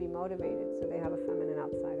need to be motivated, so they have a feminine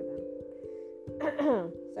outside of them.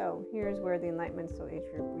 So here's where the Enlightenment Soul Age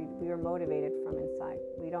group, we are motivated from inside.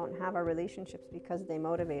 We don't have our relationships because they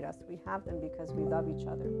motivate us. We have them because we love each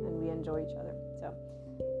other and we enjoy each other. So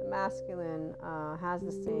the masculine has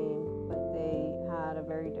the same, but they had a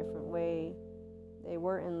very different way. They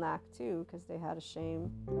were in lack too because they had a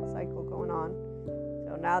shame cycle going on.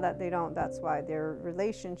 So now that they don't, that's why their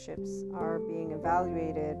relationships are being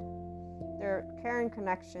evaluated. Their caring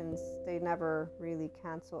connections, they never really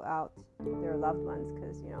cancel out their loved ones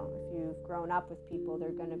because, you know, if you've grown up with people, they're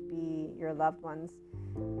going to be your loved ones.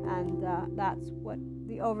 And that's what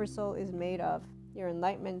the oversoul is made of. Your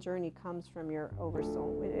enlightenment journey comes from your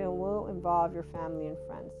oversoul. It will involve your family and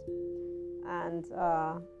friends. And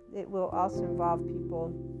it will also involve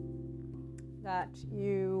people that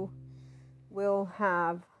you will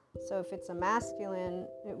have. So if it's a masculine,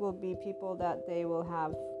 it will be people that they will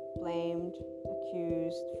have blamed,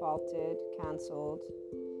 accused, faulted, canceled,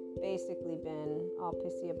 basically been all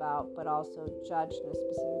pissy about, but also judged in a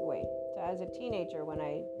specific way. So as a teenager, when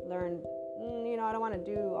I learned, I don't want to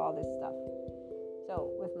do all this stuff.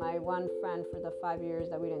 So with my one friend for the 5 years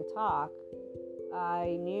that we didn't talk,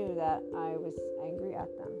 I knew that I was angry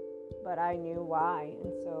at them, but I knew why,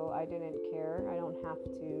 and so I didn't care. I don't have to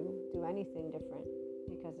do anything different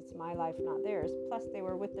because it's my life, not theirs. Plus, they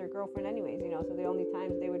were with their girlfriend anyways, so the only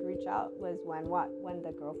times they would reach out was when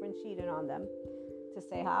the girlfriend cheated on them to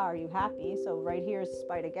say, how are you happy? So right here's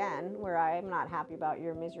spite again, where I'm not happy about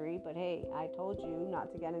your misery, but hey, I told you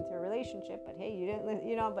not to get into a relationship, but hey, you didn't,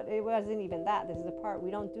 but it wasn't even that. This is the part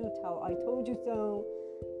we don't do, tell, I told you so.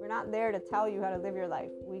 We're not there to tell you how to live your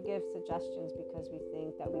life. We give suggestions because we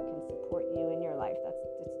think that we can support you in your life.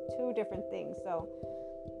 It's two different things. So,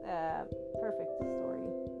 perfect story,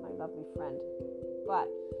 my lovely friend. But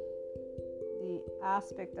the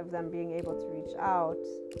aspect of them being able to reach out,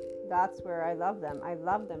 that's where I love them. I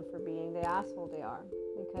love them for being the asshole they are.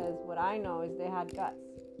 Because what I know is they had guts.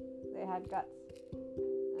 They had guts.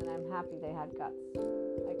 And I'm happy they had guts.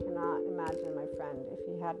 I cannot imagine my friend if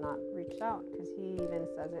he had not reached out, because he even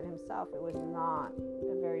says it himself. It was not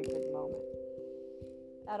a very good moment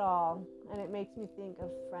at all. And it makes me think of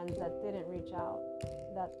friends that didn't reach out,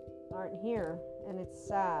 that aren't here. And it's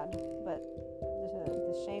sad, but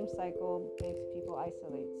the shame cycle makes people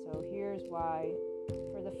isolate. So here's why,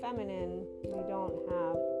 for the feminine, we don't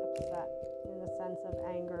have upset in the sense of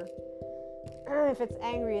anger. If it's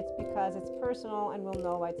angry, it's because it's personal, and we'll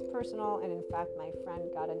know why it's personal. And in fact, my friend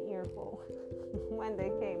got an earful when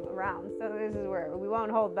they came around. So this is where we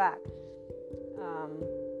won't hold back.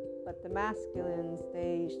 But the masculines,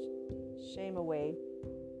 they shame away.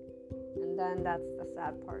 And then that's the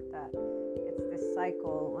sad part, that it's this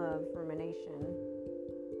cycle of rumination.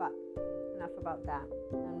 But enough about that,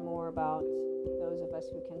 and more about those of us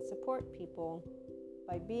who can support people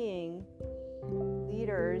by being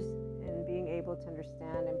leaders and being able to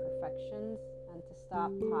understand imperfections, and to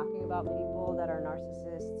stop talking about people that are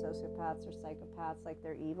narcissists, sociopaths, or psychopaths like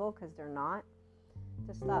they're evil, because they're not.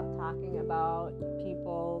 To stop talking about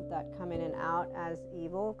people that come in and out as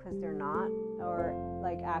evil, because they're not, or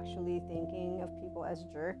like actually thinking of people as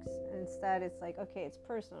jerks. Instead, it's like, okay, it's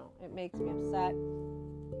personal. It makes me upset.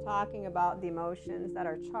 Talking about the emotions that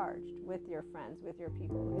are charged with your friends, with your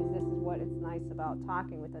people, because this is what it's nice about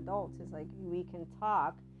talking with adults, is like we can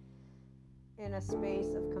talk in a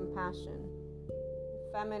space of compassion. The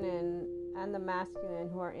feminine and the masculine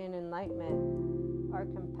who are in enlightenment are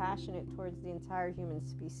compassionate towards the entire human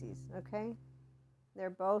species, okay? They're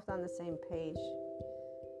both on the same page.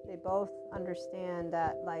 They both understand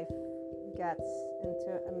that life gets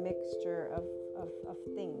into a mixture of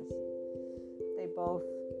things. They both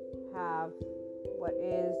have what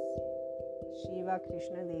is Shiva,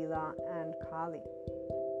 Krishna, Leela, and Kali.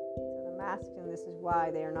 So the masculine, this is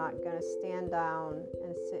why they are not going to stand down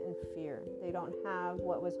and sit in fear. They don't have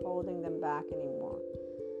what was holding them back anymore.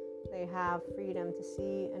 They have freedom to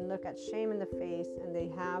see and look at shame in the face, and they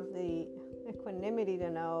have the equanimity to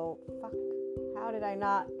know, fuck, how did I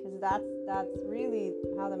not? Because that's really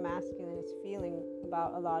how the masculine is feeling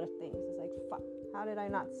about a lot of things. It's like, fuck, How did I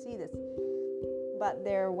not see this? But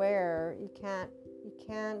they're aware. You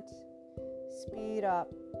can't speed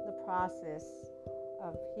up the process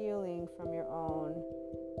of healing from your own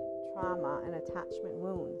trauma and attachment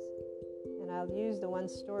wounds. And I'll use the one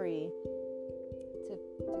story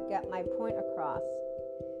to get my point across.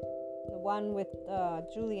 The one with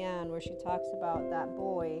Julianne, where she talks about that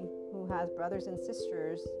boy who has brothers and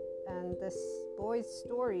sisters, and this boy's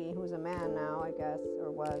story, who's a man now, I guess,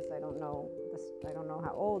 or was, I don't know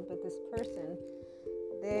how old, but this person,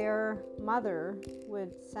 their mother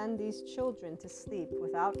would send these children to sleep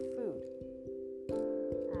without food.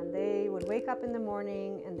 And they would wake up in the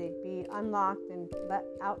morning and they'd be unlocked and let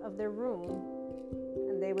out of their room,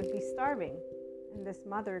 and they would be starving. And this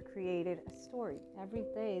mother created a story every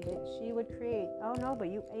day that she would create. Oh no, but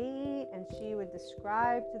you ate, and she would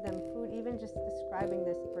describe to them food. Even just describing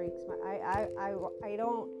this breaks my.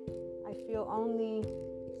 I feel only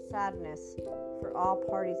sadness for all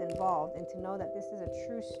parties involved, and to know that this is a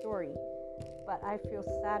true story. But I feel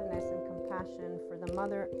sadness and compassion for the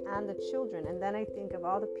mother and the children. And then I think of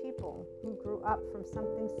all the people who grew up from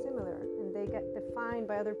something similar, and they get defined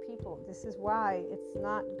by other people. This is why it's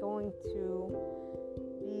not going to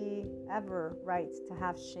be ever right to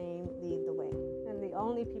have shame lead the way. And the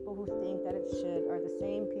only people who think that it should are the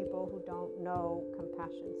same people who don't know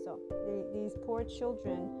compassion. So these poor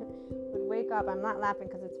children would wake up, I'm not laughing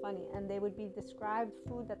because it's funny, and they would be described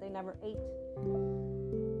food that they never ate.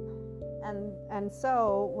 And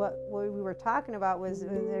so what we were talking about was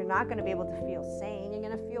they're not going to be able to feel sane. You're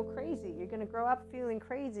going to feel crazy. You're going to grow up feeling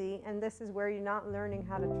crazy, and this is where you're not learning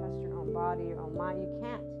how to trust your own body, your own mind. You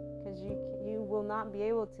can't, because you will not be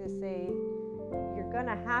able to say, you're going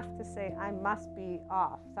to have to say, I must be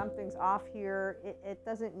off. Something's off here. It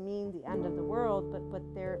doesn't mean the end of the world, but what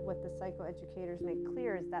the psychoeducators make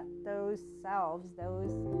clear is that those selves,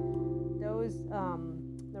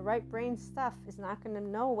 the right brain stuff is not going to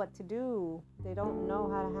know what to do. They don't know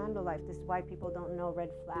how to handle life. This is why people don't know red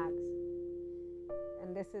flags.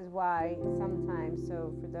 And this is why sometimes,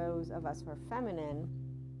 so for those of us who are feminine,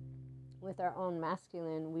 with our own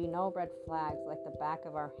masculine, we know red flags like the back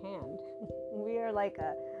of our hand. We are like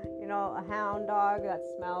a hound dog that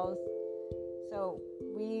smells. So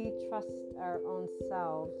we trust our own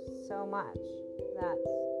selves so much that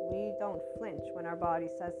we don't flinch when our body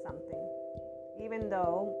says something. Even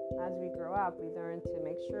though, as we grow up, we learn to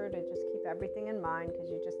make sure to just keep everything in mind, because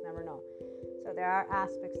you just never know. So there are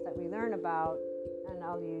aspects that we learn about, and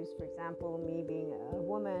I'll use, for example, me being a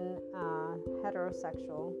woman,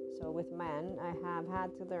 heterosexual. So with men, I have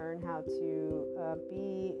had to learn how to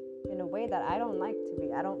be in a way that I don't like to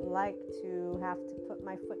be. I don't like to have to put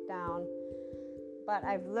my foot down. But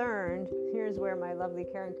I've learned, here's where my lovely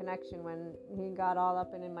Karen connection, when he got all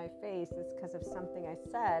up and in my face, it's because of something I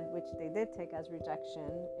said, which they did take as rejection.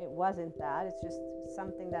 It wasn't that. It's just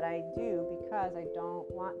something that I do because I don't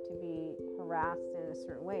want to be harassed in a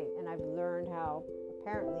certain way. And I've learned how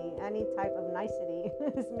apparently any type of nicety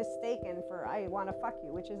is mistaken for I want to fuck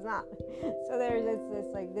you, which is not. So there's this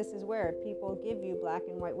like, this is where people give you black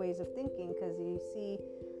and white ways of thinking, because you see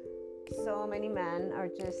so many men are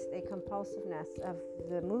just a compulsiveness of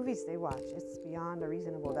the movies they watch. It's beyond a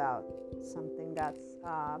reasonable doubt. Something that's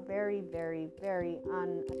very, very, very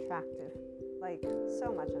unattractive. Like,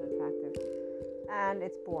 so much unattractive. And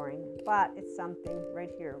it's boring. But it's something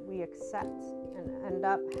right here we accept and end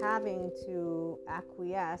up having to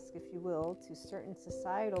acquiesce, if you will, to certain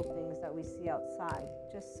societal things that we see outside,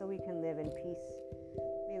 just so we can live in peace.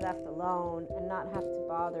 Be left alone and not have to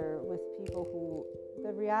bother with people who,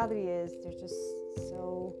 the reality is, they're just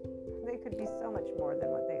they could be so much more than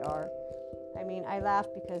what they are. I mean, I laugh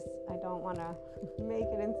because I don't want to make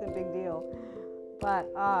it into a big deal.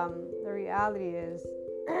 But the reality is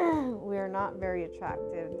we're not very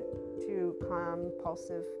attracted to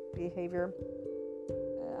compulsive behavior.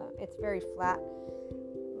 It's very flat.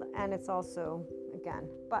 And it's also, again,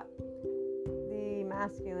 but the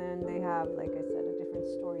masculine, they have, like I said, a different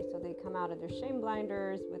story. So they come out of their shame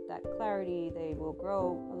blinders with that clarity. They will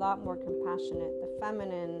grow a lot more compassionate. The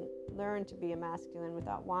feminine learn to be a masculine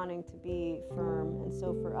without wanting to be firm. And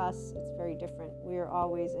so for us, it's very different. We are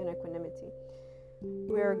always in equanimity.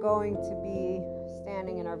 We're going to be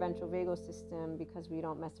standing in our ventral vagal system because we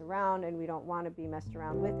don't mess around, and we don't want to be messed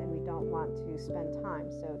around with, and we don't want to spend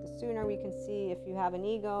time. So the sooner we can see, if you have an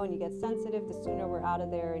ego and you get sensitive, the sooner we're out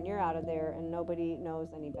of there and you're out of there, and nobody knows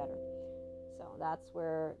any better. So that's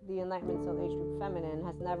where the Enlightenment Soul Age Group Feminine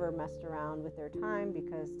has never messed around with their time,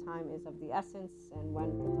 because time is of the essence. And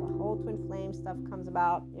when the whole twin flame stuff comes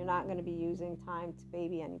about, you're not going to be using time to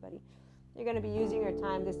baby anybody. You're going to be using your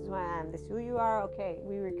time. This is who I am. This is who you are. Okay,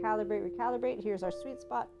 we recalibrate. Here's our sweet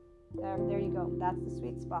spot. There you go. That's the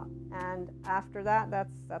sweet spot. And after that,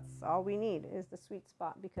 that's all we need is the sweet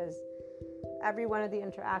spot, because every one of the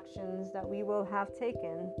interactions that we will have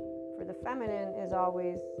taken for the feminine is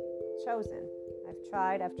always chosen.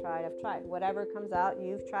 I've tried. Whatever comes out,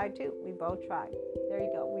 you've tried too. We both tried. There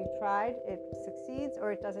you go. We tried. It succeeds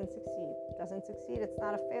or it doesn't succeed. It doesn't succeed. It's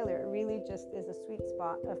not a failure. It really just is a sweet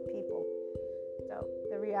spot of people. So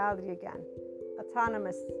the reality again,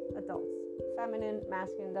 autonomous adults, feminine,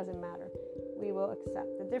 masculine, doesn't matter. We will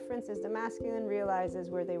accept. The difference is the masculine realizes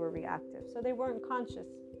where they were reactive. So they weren't conscious.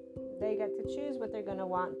 They get to choose what they're going to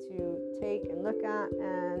want to take and look at,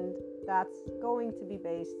 and that's going to be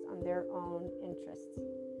based on their own interests.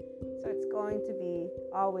 So it's going to be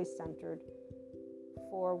always centered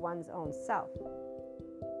for one's own self.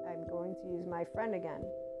 I'm going to use my friend again.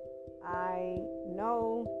 I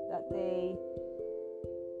know that they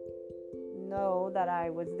know that I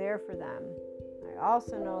was there for them. I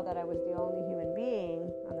also know that I was the only human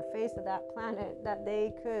being on the face of that planet that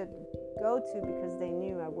they could go to because they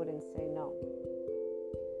knew I wouldn't say no.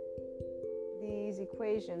 These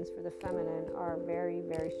equations for the feminine are very,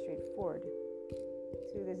 very straightforward.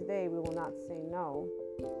 To this day, we will not say no.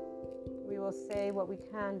 We will say what we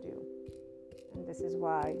can do. And this is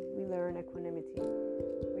why we learn equanimity.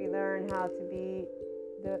 We learn how to be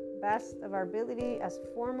the best of our ability, as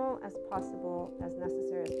formal as possible, as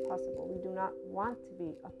necessary as possible. We do not want to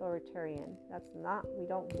be authoritarian. We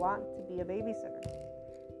don't want to be a babysitter.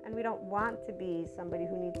 And we don't want to be somebody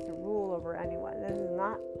who needs to rule over anyone. This is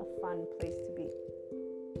not a fun place to be.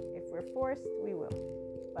 If we're forced, we will.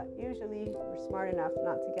 But usually we're smart enough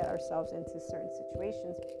not to get ourselves into certain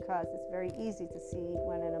situations, because it's very easy to see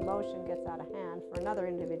when an emotion gets out of hand for another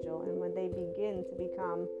individual and when they begin to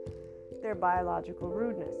become their biological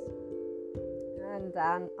rudeness. And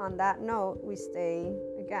then on that note, we stay,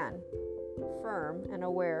 again, firm and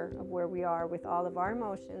aware of where we are with all of our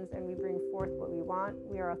emotions, and we bring forth what we want.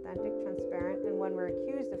 We are authentic, transparent, and when we're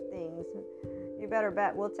accused of things, you better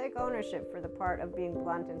bet we'll take ownership for the part of being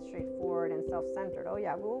blunt and straightforward and self-centered. Oh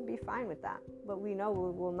yeah, we'll be fine with that. But we know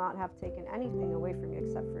we will not have taken anything away from you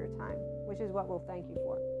except for your time, which is what we'll thank you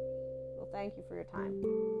for. We'll thank you for your time.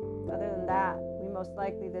 Other than that, we most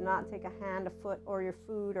likely did not take a hand, a foot, or your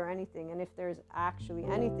food or anything. And if there's actually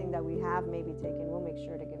anything that we have maybe taken, we'll make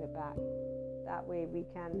sure to give it back. That way we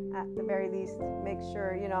can, at the very least, make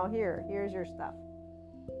sure, here's your stuff.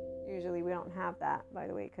 Usually we don't have that, by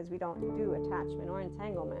the way, because we don't do attachment or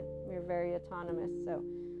entanglement. We're very autonomous. So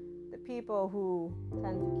the people who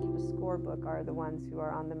tend to keep a scorebook are the ones who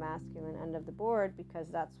are on the masculine end of the board, because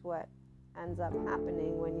that's what ends up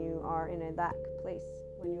happening when you are in a lack place,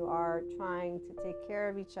 when you are trying to take care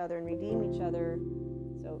of each other and redeem each other.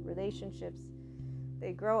 So relationships,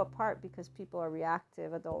 they grow apart because people are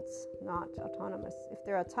reactive adults, not autonomous. If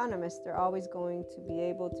they're autonomous, they're always going to be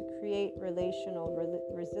able to create relational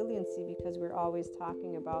resiliency, because we're always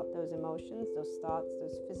talking about those emotions, those thoughts,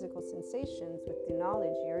 those physical sensations with the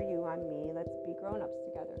knowledge, you're you, I'm me, let's be grown-ups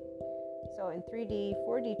together. So in 3D,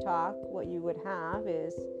 4D talk, what you would have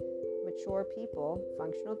is mature people,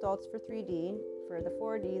 functional adults for 3D. For the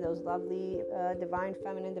 4D, those lovely divine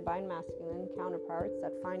feminine, divine masculine counterparts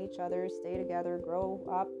that find each other, stay together, grow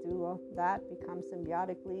up, do that, become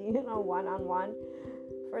symbiotically, one-on-one.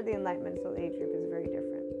 For the Enlightenment Soul Age group is very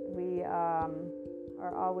different. We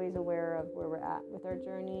are always aware of where we're at with our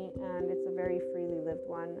journey, and it's a very freely lived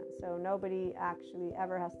one. So nobody actually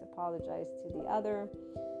ever has to apologize to the other.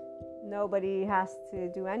 Nobody has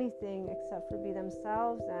to do anything except for be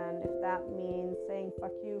themselves, and if that means saying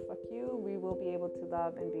fuck you, we will be able to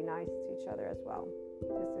love and be nice to each other as well.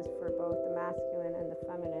 This is for both the masculine and the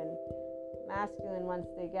feminine. Masculine, once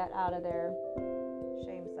they get out of their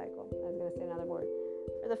shame cycle, I was going to say another word.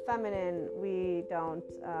 For the feminine, we don't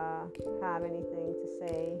have anything to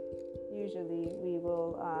say. Usually we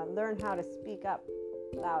will learn how to speak up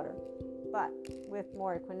louder, but with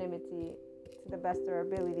more equanimity, to the best of our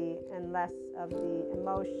ability, and less of the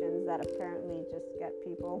emotions that apparently just get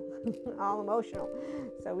people all emotional.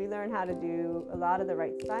 So we learn how to do a lot of the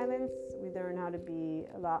right silence. We learn how to be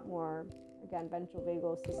a lot more, again, ventral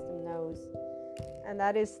vagal system knows. And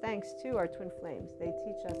that is thanks to our twin flames. They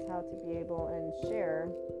teach us how to be able and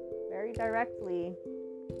share very directly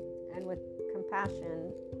and with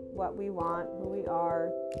compassion what we want, who we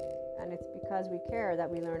are. And it's because we care that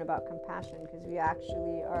we learn about compassion, because we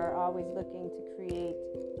actually are always looking to create,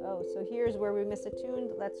 so here's where we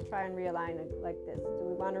misattuned, let's try and realign it like this. Do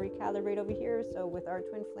we want to recalibrate over here? So with our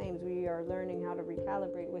twin flames, we are learning how to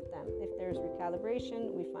recalibrate with them. If there's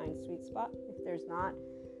recalibration, we find sweet spot. If there's not,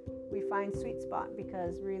 we find sweet spot,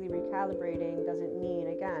 because really recalibrating doesn't mean,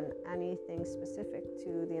 again, anything specific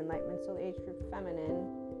to the Enlightenment Soul Age Group Feminine.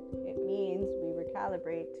 It means we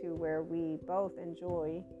recalibrate to where we both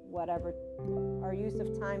enjoy whatever our use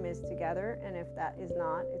of time is together, and if that is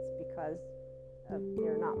not, it's because of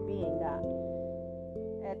there not being that.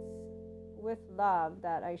 It's with love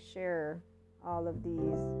that I share all of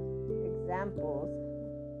these examples.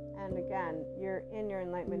 And again, you're in your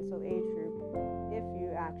Enlightenment Soul Age Group if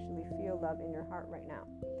you actually feel love in your heart right now,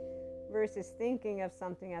 versus thinking of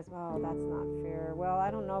something as, well, that's not fair, well,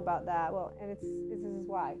 I don't know about that, well, and this is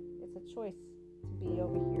why it's a choice to be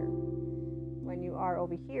over here. When you are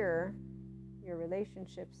over here, your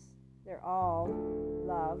relationships, they're all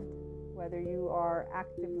loved, whether you are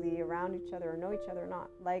actively around each other or know each other or not.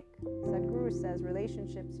 Like Sadhguru says,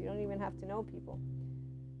 relationships, you don't even have to know people.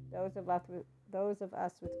 Those of us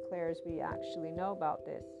with clairs, we actually know about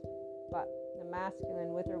this. But the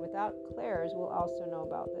masculine, with or without clairs, will also know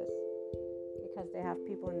about this, because they have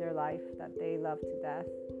people in their life that they love to death,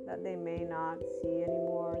 that they may not see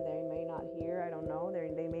anymore, they may not hear, I don't know,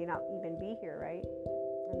 they may not even be here, right?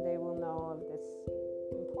 And they will know of this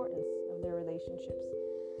importance of their relationships.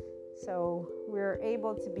 So we're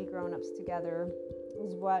able to be grown-ups together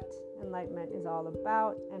is what enlightenment is all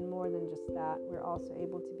about. And more than just that, we're also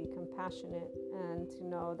able to be compassionate and to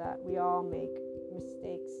know that we all make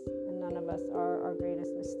mistakes, and none of us are our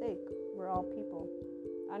greatest mistake. We're all people,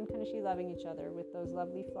 unconditionally loving each other with those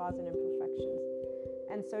lovely flaws and imperfections.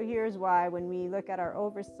 And so here's why, when we look at our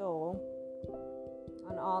oversoul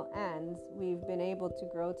on all ends, we've been able to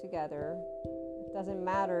grow together. It doesn't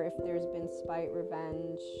matter if there's been spite,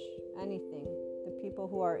 revenge, anything. The people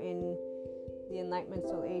who are in the Enlightenment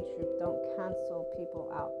Soul Age Group don't cancel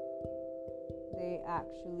people out. They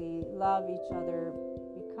actually love each other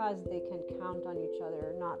because they can count on each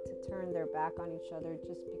other, not to turn their back on each other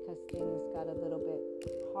just because things got a little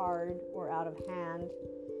bit hard or out of hand.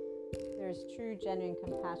 There's true, genuine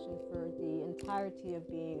compassion for the entirety of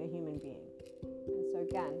being a human being. And so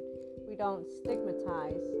again, we don't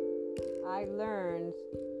stigmatize. I learned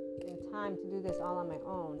in time to do this all on my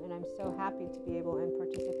own, and I'm so happy to be able and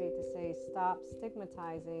participate to say, stop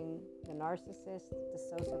stigmatizing the narcissist, the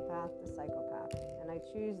sociopath, the psychopath. And I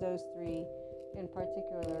choose those three in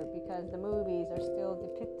particular because the movies are still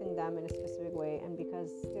depicting them in a specific way, and because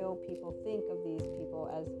still people think of these people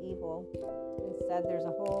as evil. Instead, there's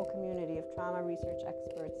a whole community of trauma research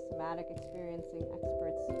experts, somatic experiencing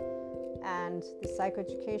experts, and the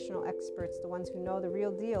psychoeducational experts, the ones who know the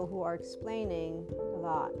real deal, who are explaining a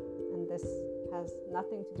lot. And this has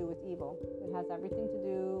nothing to do with evil. It has everything to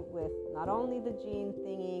do with not only the gene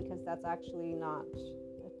thingy, because that's actually not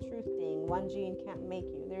a true thing. One gene can't make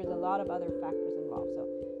you. There's a lot of other factors involved. So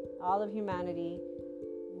all of humanity,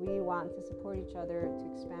 we want to support each other,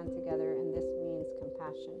 to expand together, and this means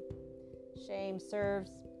compassion. Shame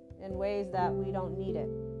serves in ways that we don't need it,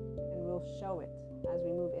 and we'll show it as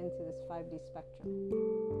we move into this 5D spectrum.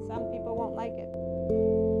 Some people won't like it.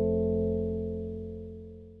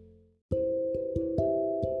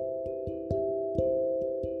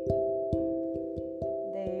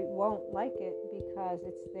 They won't like it because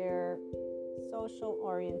it's their social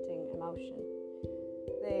orienting emotion.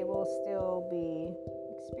 They will still be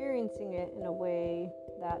experiencing it in a way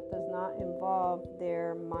that does not involve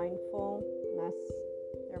their mindfulness,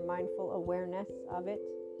 their mindful awareness of it,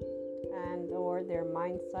 and or their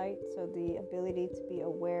mind sight, so the ability to be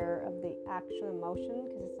aware of the actual emotion,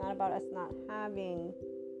 because it's not about us not having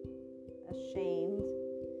ashamed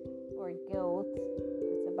or guilt,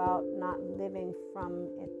 it's about not living from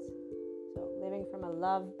it. So living from a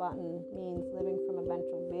love button means living from a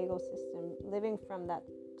ventral vagal system, living from that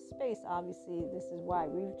space. Obviously, this is why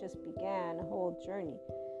we've just began a whole journey.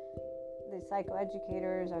 The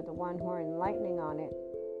psychoeducators are the ones who are enlightening on it.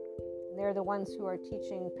 They're the ones who are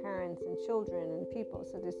teaching parents and children and people.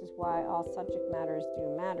 So this is why all subject matters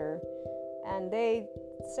do matter. And they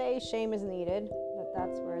say shame is needed, but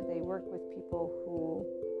that's where they work with people who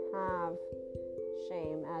have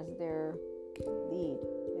shame as their lead.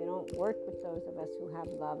 They don't work with those of us who have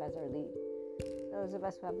love as our lead. Those of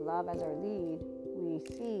us who have love as our lead, we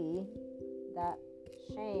see that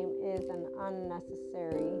shame is an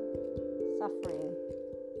unnecessary suffering,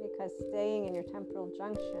 because staying in your temporal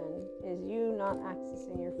junction is you not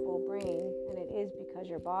accessing your full brain, and it is because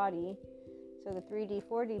your body, so the 3D,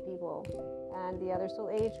 4D people, and the other soul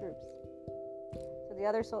age groups. So the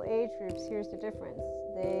other soul age groups, here's the difference.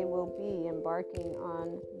 They will be embarking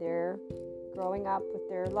on their growing up with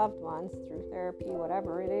their loved ones through therapy,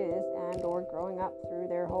 whatever it is, and or growing up through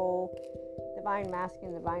their whole divine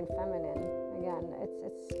masculine, divine feminine. Again,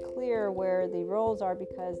 it's clear where the roles are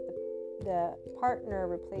because the partner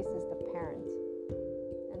replaces the parent.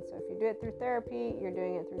 And so if you do it through therapy, you're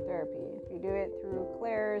doing it through therapy. If you do it through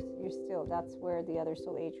clairs, that's where the other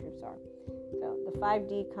soul age groups are. So the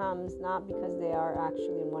 5D comes not because they are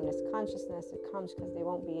actually in oneness consciousness, it comes because they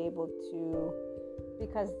won't be able to,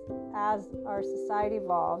 because as our society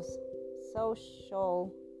evolves,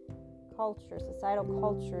 societal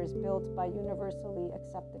culture is built by universally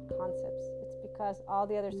accepted concepts. It's because all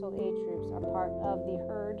the other soul age groups are part of the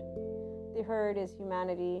herd. The herd is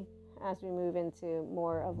humanity. As we move into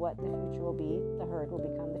more of what the future will be, the herd will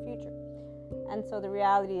become the future. And so the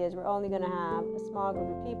reality is we're only going to have a small group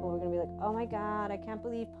of people. We're going to be like, oh my God, I can't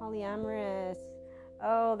believe polyamorous.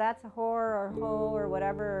 Oh, that's a whore or hoe or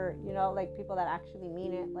whatever, like people that actually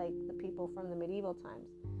mean it, like the people from the medieval times.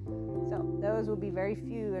 So those will be very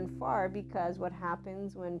few and far, because what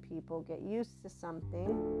happens when people get used to something,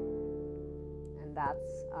 and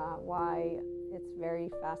that's why it's very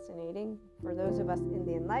fascinating for those of us in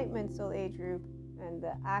the Enlightenment soul age group, and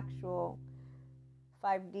the actual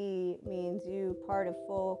 5D means you part of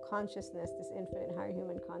full consciousness, this infinite higher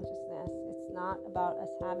human consciousness. It's not about us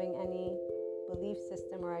having any belief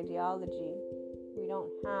system or ideology. We don't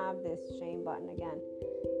have this shame button again,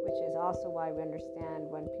 which is also why we understand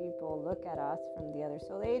when people look at us from the other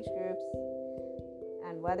soul age groups,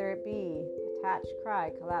 and whether it be attach,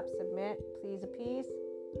 cry, collapse, submit, please, appease,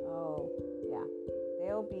 oh yeah,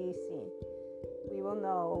 they'll be seen. We will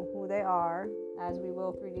know who they are, as we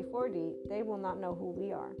will 3D, 4D. They will not know who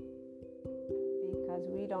we are, because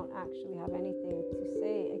we don't actually have anything to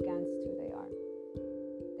say against who they are.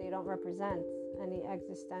 They don't represent any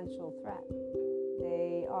existential threat.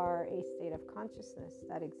 They are a state of consciousness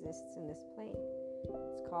that exists in this plane.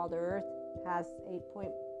 It's called Earth, has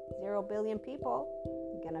 8.0 billion people.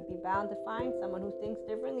 You're going to be bound to find someone who thinks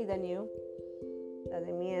differently than you.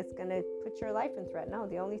 Doesn't mean it's going to put your life in threat. No,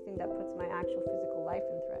 the only thing that puts my actual physical life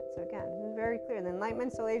in threat. So again, it's very clear. The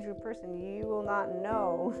Enlightenment soul age group person, you will not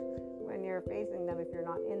know when you're facing them if you're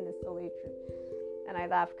not in this soul age group. And I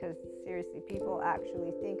laugh because seriously, people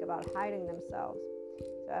actually think about hiding themselves.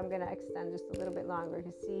 So I'm going to extend just a little bit longer,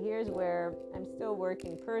 because see, here's where I'm still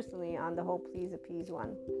working personally on the whole please appease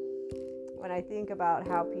one. When I think about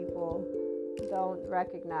how people don't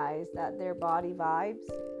recognize that their body vibes,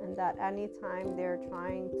 and that anytime they're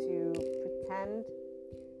trying to pretend,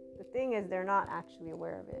 the thing is they're not actually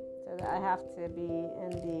aware of it. So that I have to be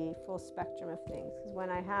in the full spectrum of things, because when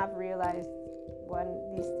I have realized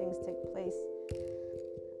when these things take place,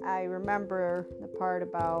 I remember the part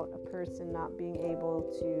about a person not being able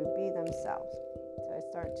to be themselves. So I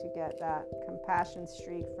start to get that compassion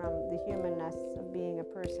streak from the humanness of being a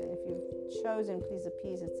person. If you've chosen please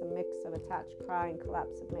appease, it's a mix of attach, cry, and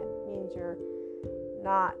collapse, submit. It means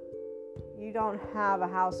you don't have a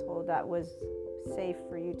household that was safe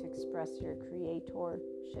for you to express your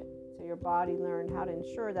creatorship. So your body learned how to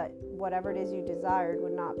ensure that whatever it is you desired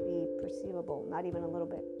would not be perceivable, not even a little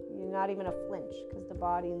bit. Not even a flinch, because the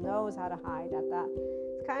body knows how to hide at that.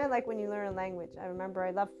 It's kind of like when you learn a language. I remember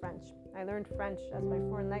I love French. I learned French as my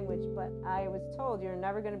foreign language, but I was told you're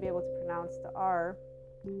never going to be able to pronounce the R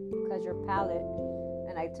because your palate,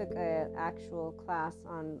 and I took an actual class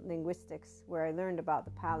on linguistics where I learned about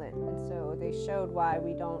the palate, and so they showed why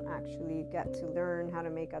we don't actually get to learn how to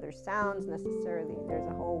make other sounds necessarily. There's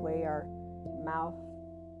a whole way our mouth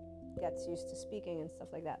gets used to speaking and stuff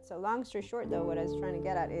like that. So long story short, though, what I was trying to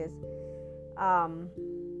get at is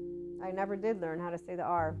I never did learn how to say the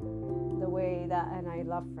R the way that, and I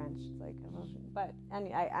love French, but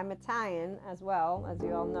anyway, I'm Italian as well, as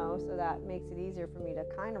you all know, so that makes it easier for me to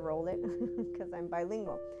kind of roll it because I'm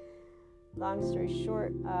bilingual. Long story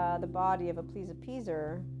short, the body of a please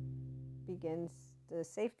appeaser begins the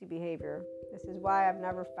safety behavior. This is why I've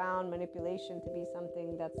never found manipulation to be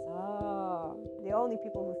something that's, the only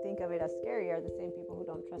people who think of it as scary are the same people who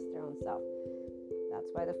don't trust their own self. That's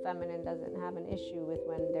why the feminine doesn't have an issue with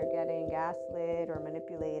when they're getting gaslit or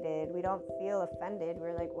manipulated. We don't feel offended.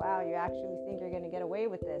 We're like, wow, you actually think you're going to get away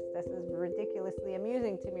with this. This is ridiculously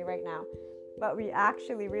amusing to me right now. But we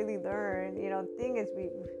actually really learn, the thing is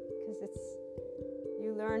because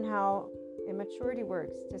you learn how immaturity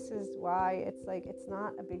works. This is why it's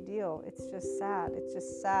not a big deal. It's just sad. It's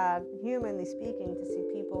just sad, humanly speaking, to see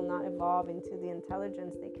people not evolve into the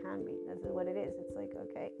intelligence they can be. That's what it is. It's like,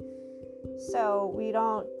 okay. So we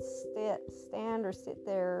don't stand or sit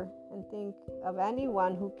there and think of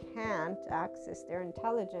anyone who can't access their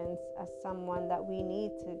intelligence as someone that we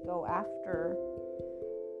need to go after,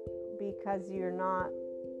 because you're not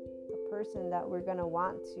a person that we're going to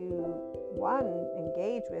want to, one,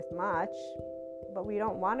 engage with much, but we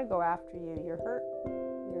don't want to go after you. You're hurt,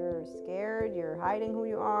 you're scared, you're hiding who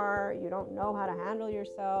you are, you don't know how to handle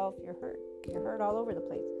yourself, you're hurt all over the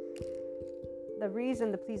place. The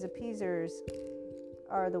reason the please appeasers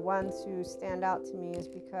are the ones who stand out to me is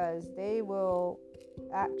because they will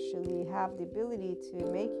actually have the ability to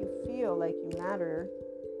make you feel like you matter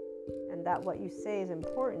and that what you say is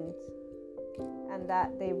important, and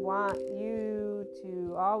that they want you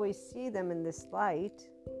to always see them in this light,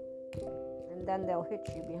 and then they'll hit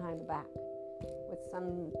you behind the back with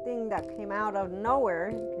something that came out of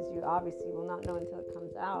nowhere, because you obviously will not know until it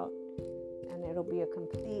comes out, and it'll be a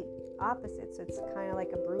complete opposite. So it's kind of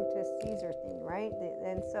like a Brutus Caesar thing, right?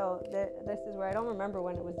 And so this is where I don't remember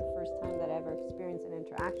when it was the first time that I ever experienced an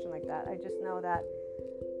interaction like that. I just know that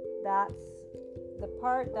that's the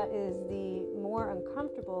part that is the more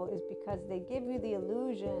uncomfortable, is because they give you the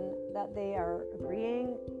illusion that they are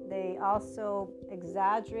agreeing. They also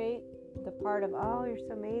exaggerate the part of, oh, you're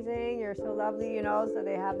so amazing, you're so lovely, so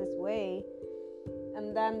they have this way.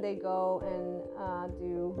 And then they go and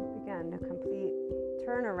do, again, a complete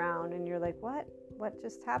turnaround, and you're like, what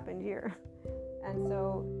just happened here? And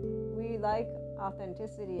so we like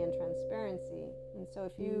authenticity and transparency. And so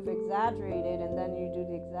if you've exaggerated and then you do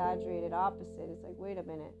the exaggerated opposite, it's like, wait a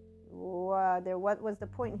minute, what was the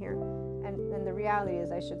point here? And the reality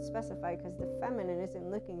is, I should specify, because the feminine isn't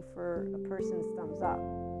looking for a person's thumbs up.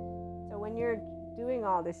 So when you're doing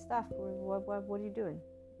all this stuff, what are you doing?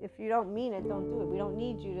 If you don't mean it, don't do it. We don't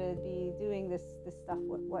need you to be doing this stuff.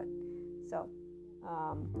 What? So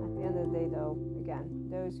at the end of the day, though, again,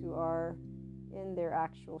 those who are in their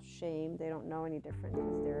actual shame, they don't know any different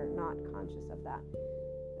because they're not conscious of that.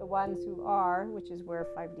 The ones who are, which is where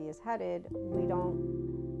 5D is headed, we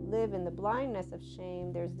don't live in the blindness of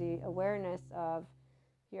shame. There's the awareness of,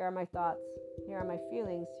 here are my thoughts, here are my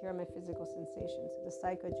feelings, here are my physical sensations. The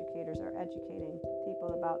psychoeducators are educating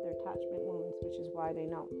people about their attachment wounds, which is why they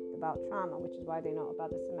know, about trauma, which is why they know, about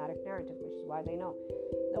the somatic narrative, which is why they know.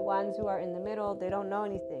 The ones who are in the middle, they don't know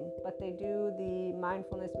anything, but they do the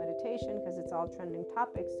mindfulness meditation because it's all trending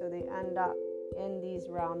topics, so they end up in these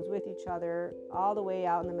realms with each other all the way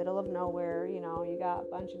out in the middle of nowhere. You got a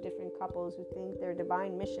bunch of different couples who think their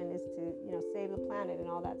divine mission is to, save the planet and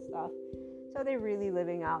all that stuff. So they're really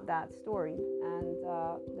living out that story. And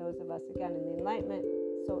those of us, again, in the Enlightenment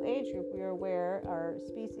Soul Age group, we are aware our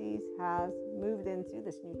species has moved into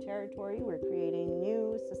this new territory. We're creating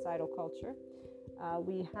new societal culture.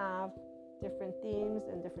 We have different themes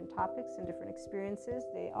and different topics and different experiences.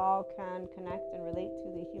 They all can connect and relate to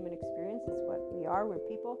the human experience. It's what we are. We're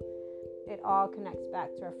people. It all connects back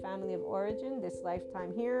to our family of origin, this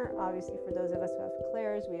lifetime here. Obviously, for those of us who have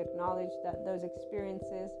clairs, we acknowledge that those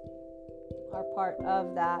experiences are part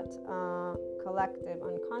of that collective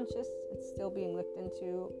unconscious. It's still being looked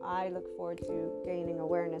into. I look forward to gaining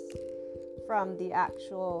awareness from the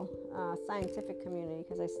actual scientific community,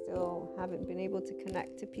 because I still haven't been able to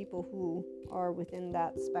connect to people who are within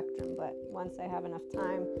that spectrum. But once I have enough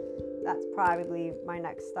time, that's probably my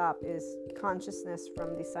next stop, is consciousness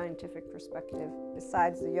from the scientific perspective,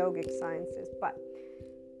 besides the yogic sciences. But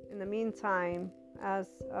in the meantime, as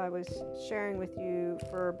I was sharing with you,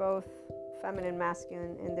 for both feminine,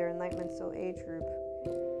 masculine, in their Enlightenment Soul Age group,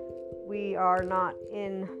 we are not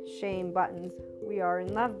in shame buttons. We are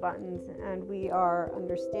in love buttons, and we are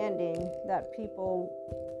understanding that people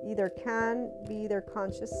either can be their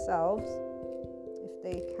conscious selves. If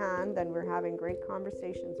they can, then we're having great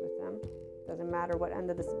conversations with them. Doesn't matter what end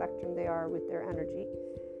of the spectrum they are with their energy.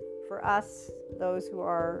 For us, those who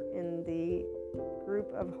are in the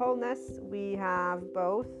group of wholeness, we have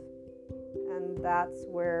both, and that's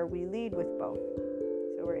where we lead with both.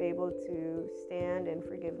 So we're able to stand in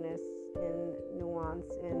forgiveness, in nuance,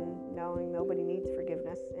 in knowing nobody needs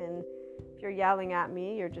forgiveness. And if you're yelling at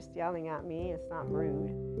me, you're just yelling at me. It's not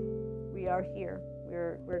rude. We are here.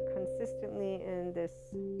 We're consistently in this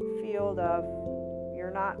field of,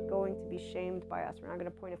 you're not going to be shamed by us. We're not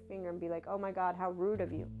going to point a finger and be like, oh my God, how rude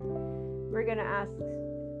of you. We're going to ask,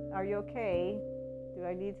 are you okay? Do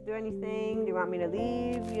I need to do anything? Do you want me to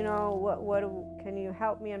leave? Can you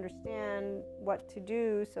help me understand what to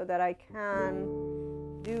do so that I can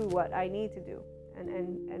do what I need to do?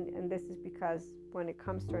 And this is because when it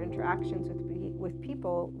comes to our interactions with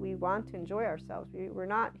people, we want to enjoy ourselves. We're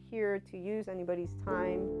not here to use anybody's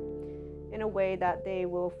time in a way that they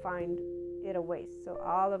will find it a waste. So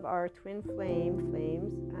all of our twin flames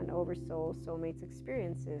and oversoul soulmates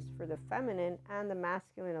experiences, for the feminine and the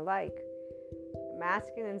masculine alike, the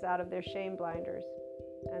masculine's out of their shame blinders.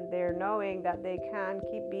 and they're knowing that they can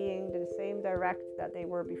keep being the same direct that they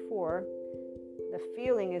were before. The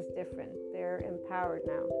feeling is different. They're empowered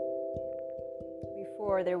now.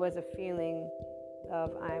 Before, there was a feeling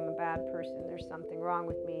of, I'm a bad person, there's something wrong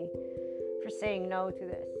with me for saying no to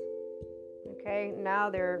this. Okay, now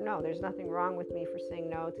there's nothing wrong with me for saying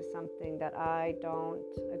no to something that I don't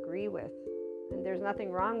agree with. And there's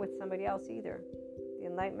nothing wrong with somebody else either. The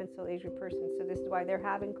Enlightenment Soul Age Group person. So this is why they're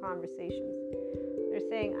having conversations. They're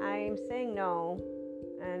saying, I'm saying no,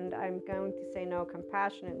 and I'm going to say no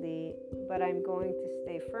compassionately, but I'm going to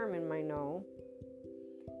stay firm in my no.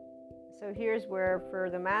 So here's where, for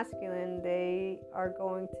the masculine, they are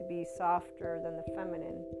going to be softer than the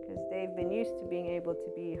feminine, because they've been used to being able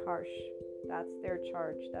to be harsh. That's their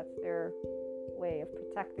charge. That's their way of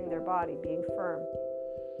protecting their body, being firm.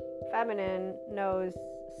 Feminine knows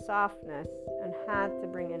softness and had to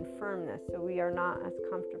bring in firmness, so we are not as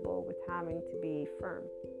comfortable with having to be firm,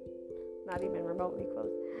 not even remotely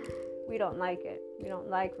close. We don't like it. We don't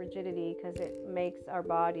like rigidity because it makes our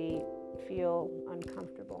body feel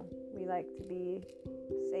uncomfortable. We like to be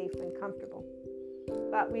safe and comfortable,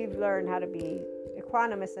 but we've learned how to be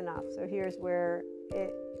equanimous enough. So here's where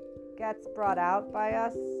it gets brought out by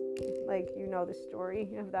us, like, you know, the story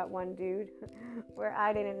of that one dude where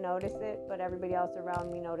I didn't notice it, but everybody else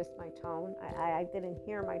around me noticed my tone. I didn't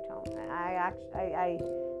hear my tone.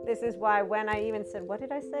 This is why when I even said, what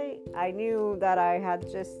did I say? I knew that I had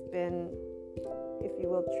just been, if you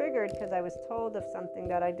will, triggered, because I was told of something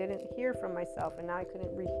that I didn't hear from myself, and now I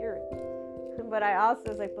couldn't rehear it. But I also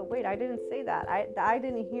was like, but wait, I didn't say that. I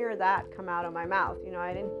didn't hear that come out of my mouth. You know,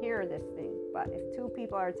 I didn't hear this thing. But if two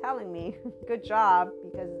people are telling me, good job,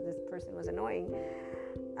 because this person was annoying,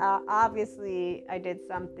 obviously I did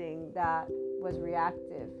something that was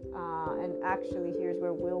reactive. And actually, here's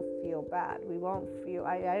where we'll feel bad. We won't feel,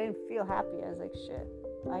 I didn't feel happy. I was like, shit,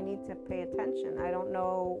 I need to pay attention. I don't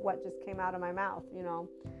know what just came out of my mouth, you know.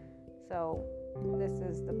 So this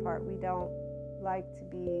is the part. We don't like to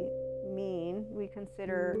be mean. We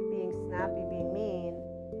consider being snappy being mean,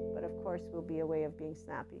 but of course will be a way of being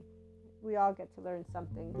snappy. We all get to learn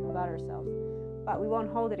something about ourselves, but we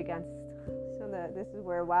won't hold it against. So this is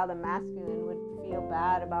where, while the masculine would feel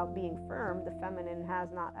bad about being firm, the feminine has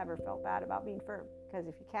not ever felt bad about being firm. Because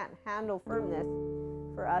if you can't handle firmness,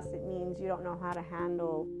 for us it means you don't know how to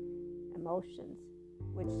handle emotions,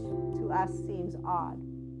 which to us seems odd,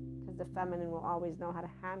 because the feminine will always know how to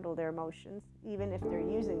handle their emotions, even if they're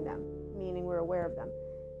using them, meaning we're aware of them.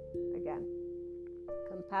 Again,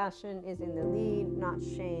 compassion is in the lead, not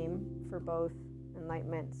shame, for both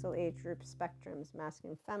Enlightenment Soul Age Group spectrums,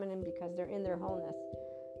 masculine and feminine, because they're in their wholeness.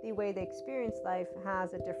 The way they experience life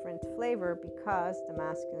has a different flavor, because the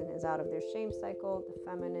masculine is out of their shame cycle. The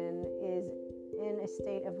feminine is in a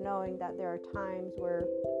state of knowing that there are times where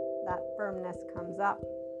that firmness comes up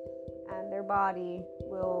and their body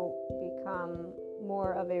will become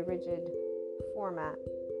more of a rigid format.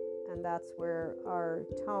 And that's where our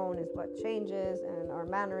tone is what changes, and our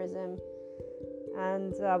mannerism.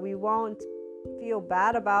 And we won't feel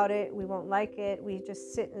bad about it. We won't like it. We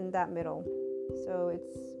just sit in that middle. So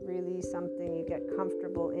it's really something you get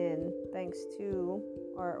comfortable in, thanks to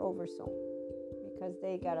our oversoul, because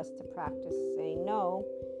they get us to practice saying no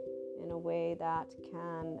in a way that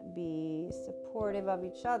can be supportive of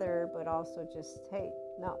each other, but also just, hey,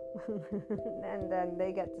 no. And then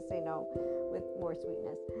they get to say no with more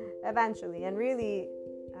sweetness eventually. And really,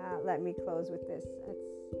 let me close with this. It's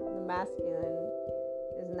the masculine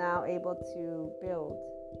is now able to build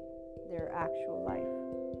their actual life,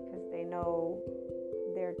 because they know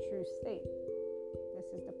their true state. This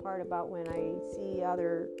is the part about when I see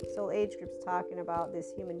other soul age groups talking about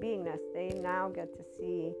this human beingness, they now get to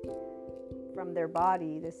see from their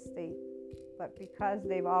body this state. But because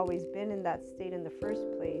they've always been in that state in the first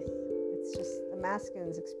place, it's just the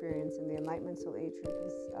masculine's experience in the Enlightenment Soul Age Group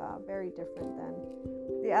is very different than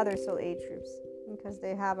the other soul age groups, because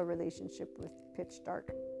they have a relationship with pitch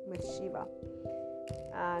dark, with Shiva.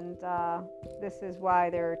 And this is why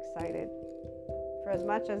they're excited. For as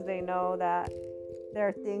much as they know that there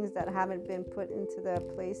are things that haven't been put into the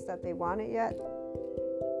place that they want it yet,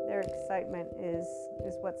 their excitement is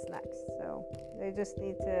what's next. So they just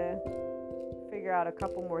need to figure out a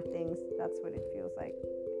couple more things. That's what it feels like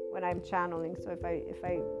when I'm channeling. So if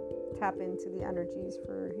I tap into the energies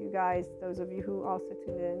for you guys, those of you who also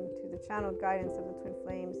tuned in to the channeled guidance of the Twin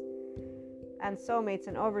Flames and soulmates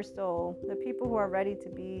and oversoul, the people who are ready to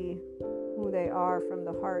be who they are from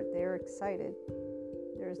the heart, they're excited.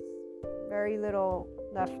 There's very little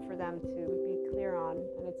left for them to be clear on,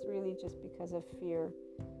 and it's really just because of fear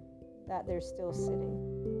that they're still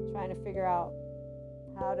sitting, trying to figure out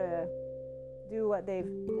how to do what they've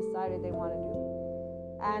decided they want to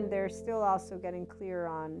do. And they're still also getting clear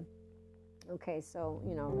on, okay, so,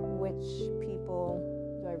 which people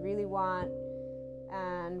do I really want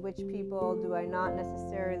and which people do I not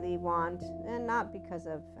necessarily want, and not because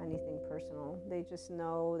of anything personal. They just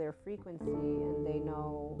know their frequency and they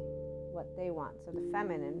know what they want. So the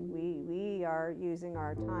feminine, we are using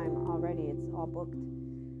our time already. It's all booked.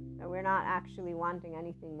 And we're not actually wanting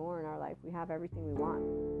anything more in our life. We have everything we want.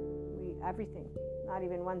 Everything, not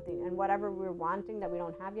even one thing. And whatever we're wanting that we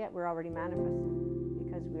don't have yet, we're already manifesting,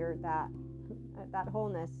 because we're that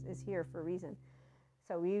wholeness is here for a reason.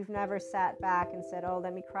 So we've never sat back and said, oh,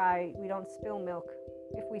 let me cry. We don't spill milk.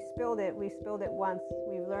 If we spilled it once.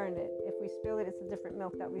 We've learned it. If we spill it, it's a different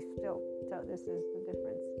milk that we spilled. So this is the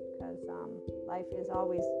difference, because life is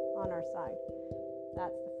always on our side.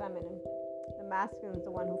 That's the feminine. The masculine is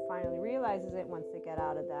the one who finally realizes it once they get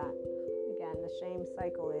out of that. Again, the shame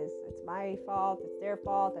cycle is, it's my fault, it's their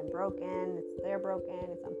fault, I'm broken, they're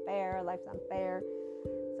broken, it's unfair, life's unfair.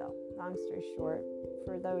 So, long story short,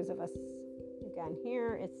 for those of us, again,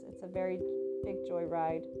 here, it's a very big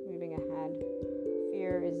joyride moving ahead.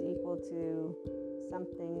 Fear is equal to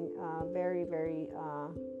something very, very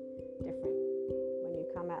different when you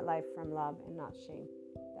come at life from love and not shame.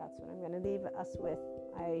 That's what I'm going to leave us with.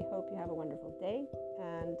 I hope you have a wonderful day,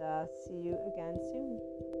 and see you again soon.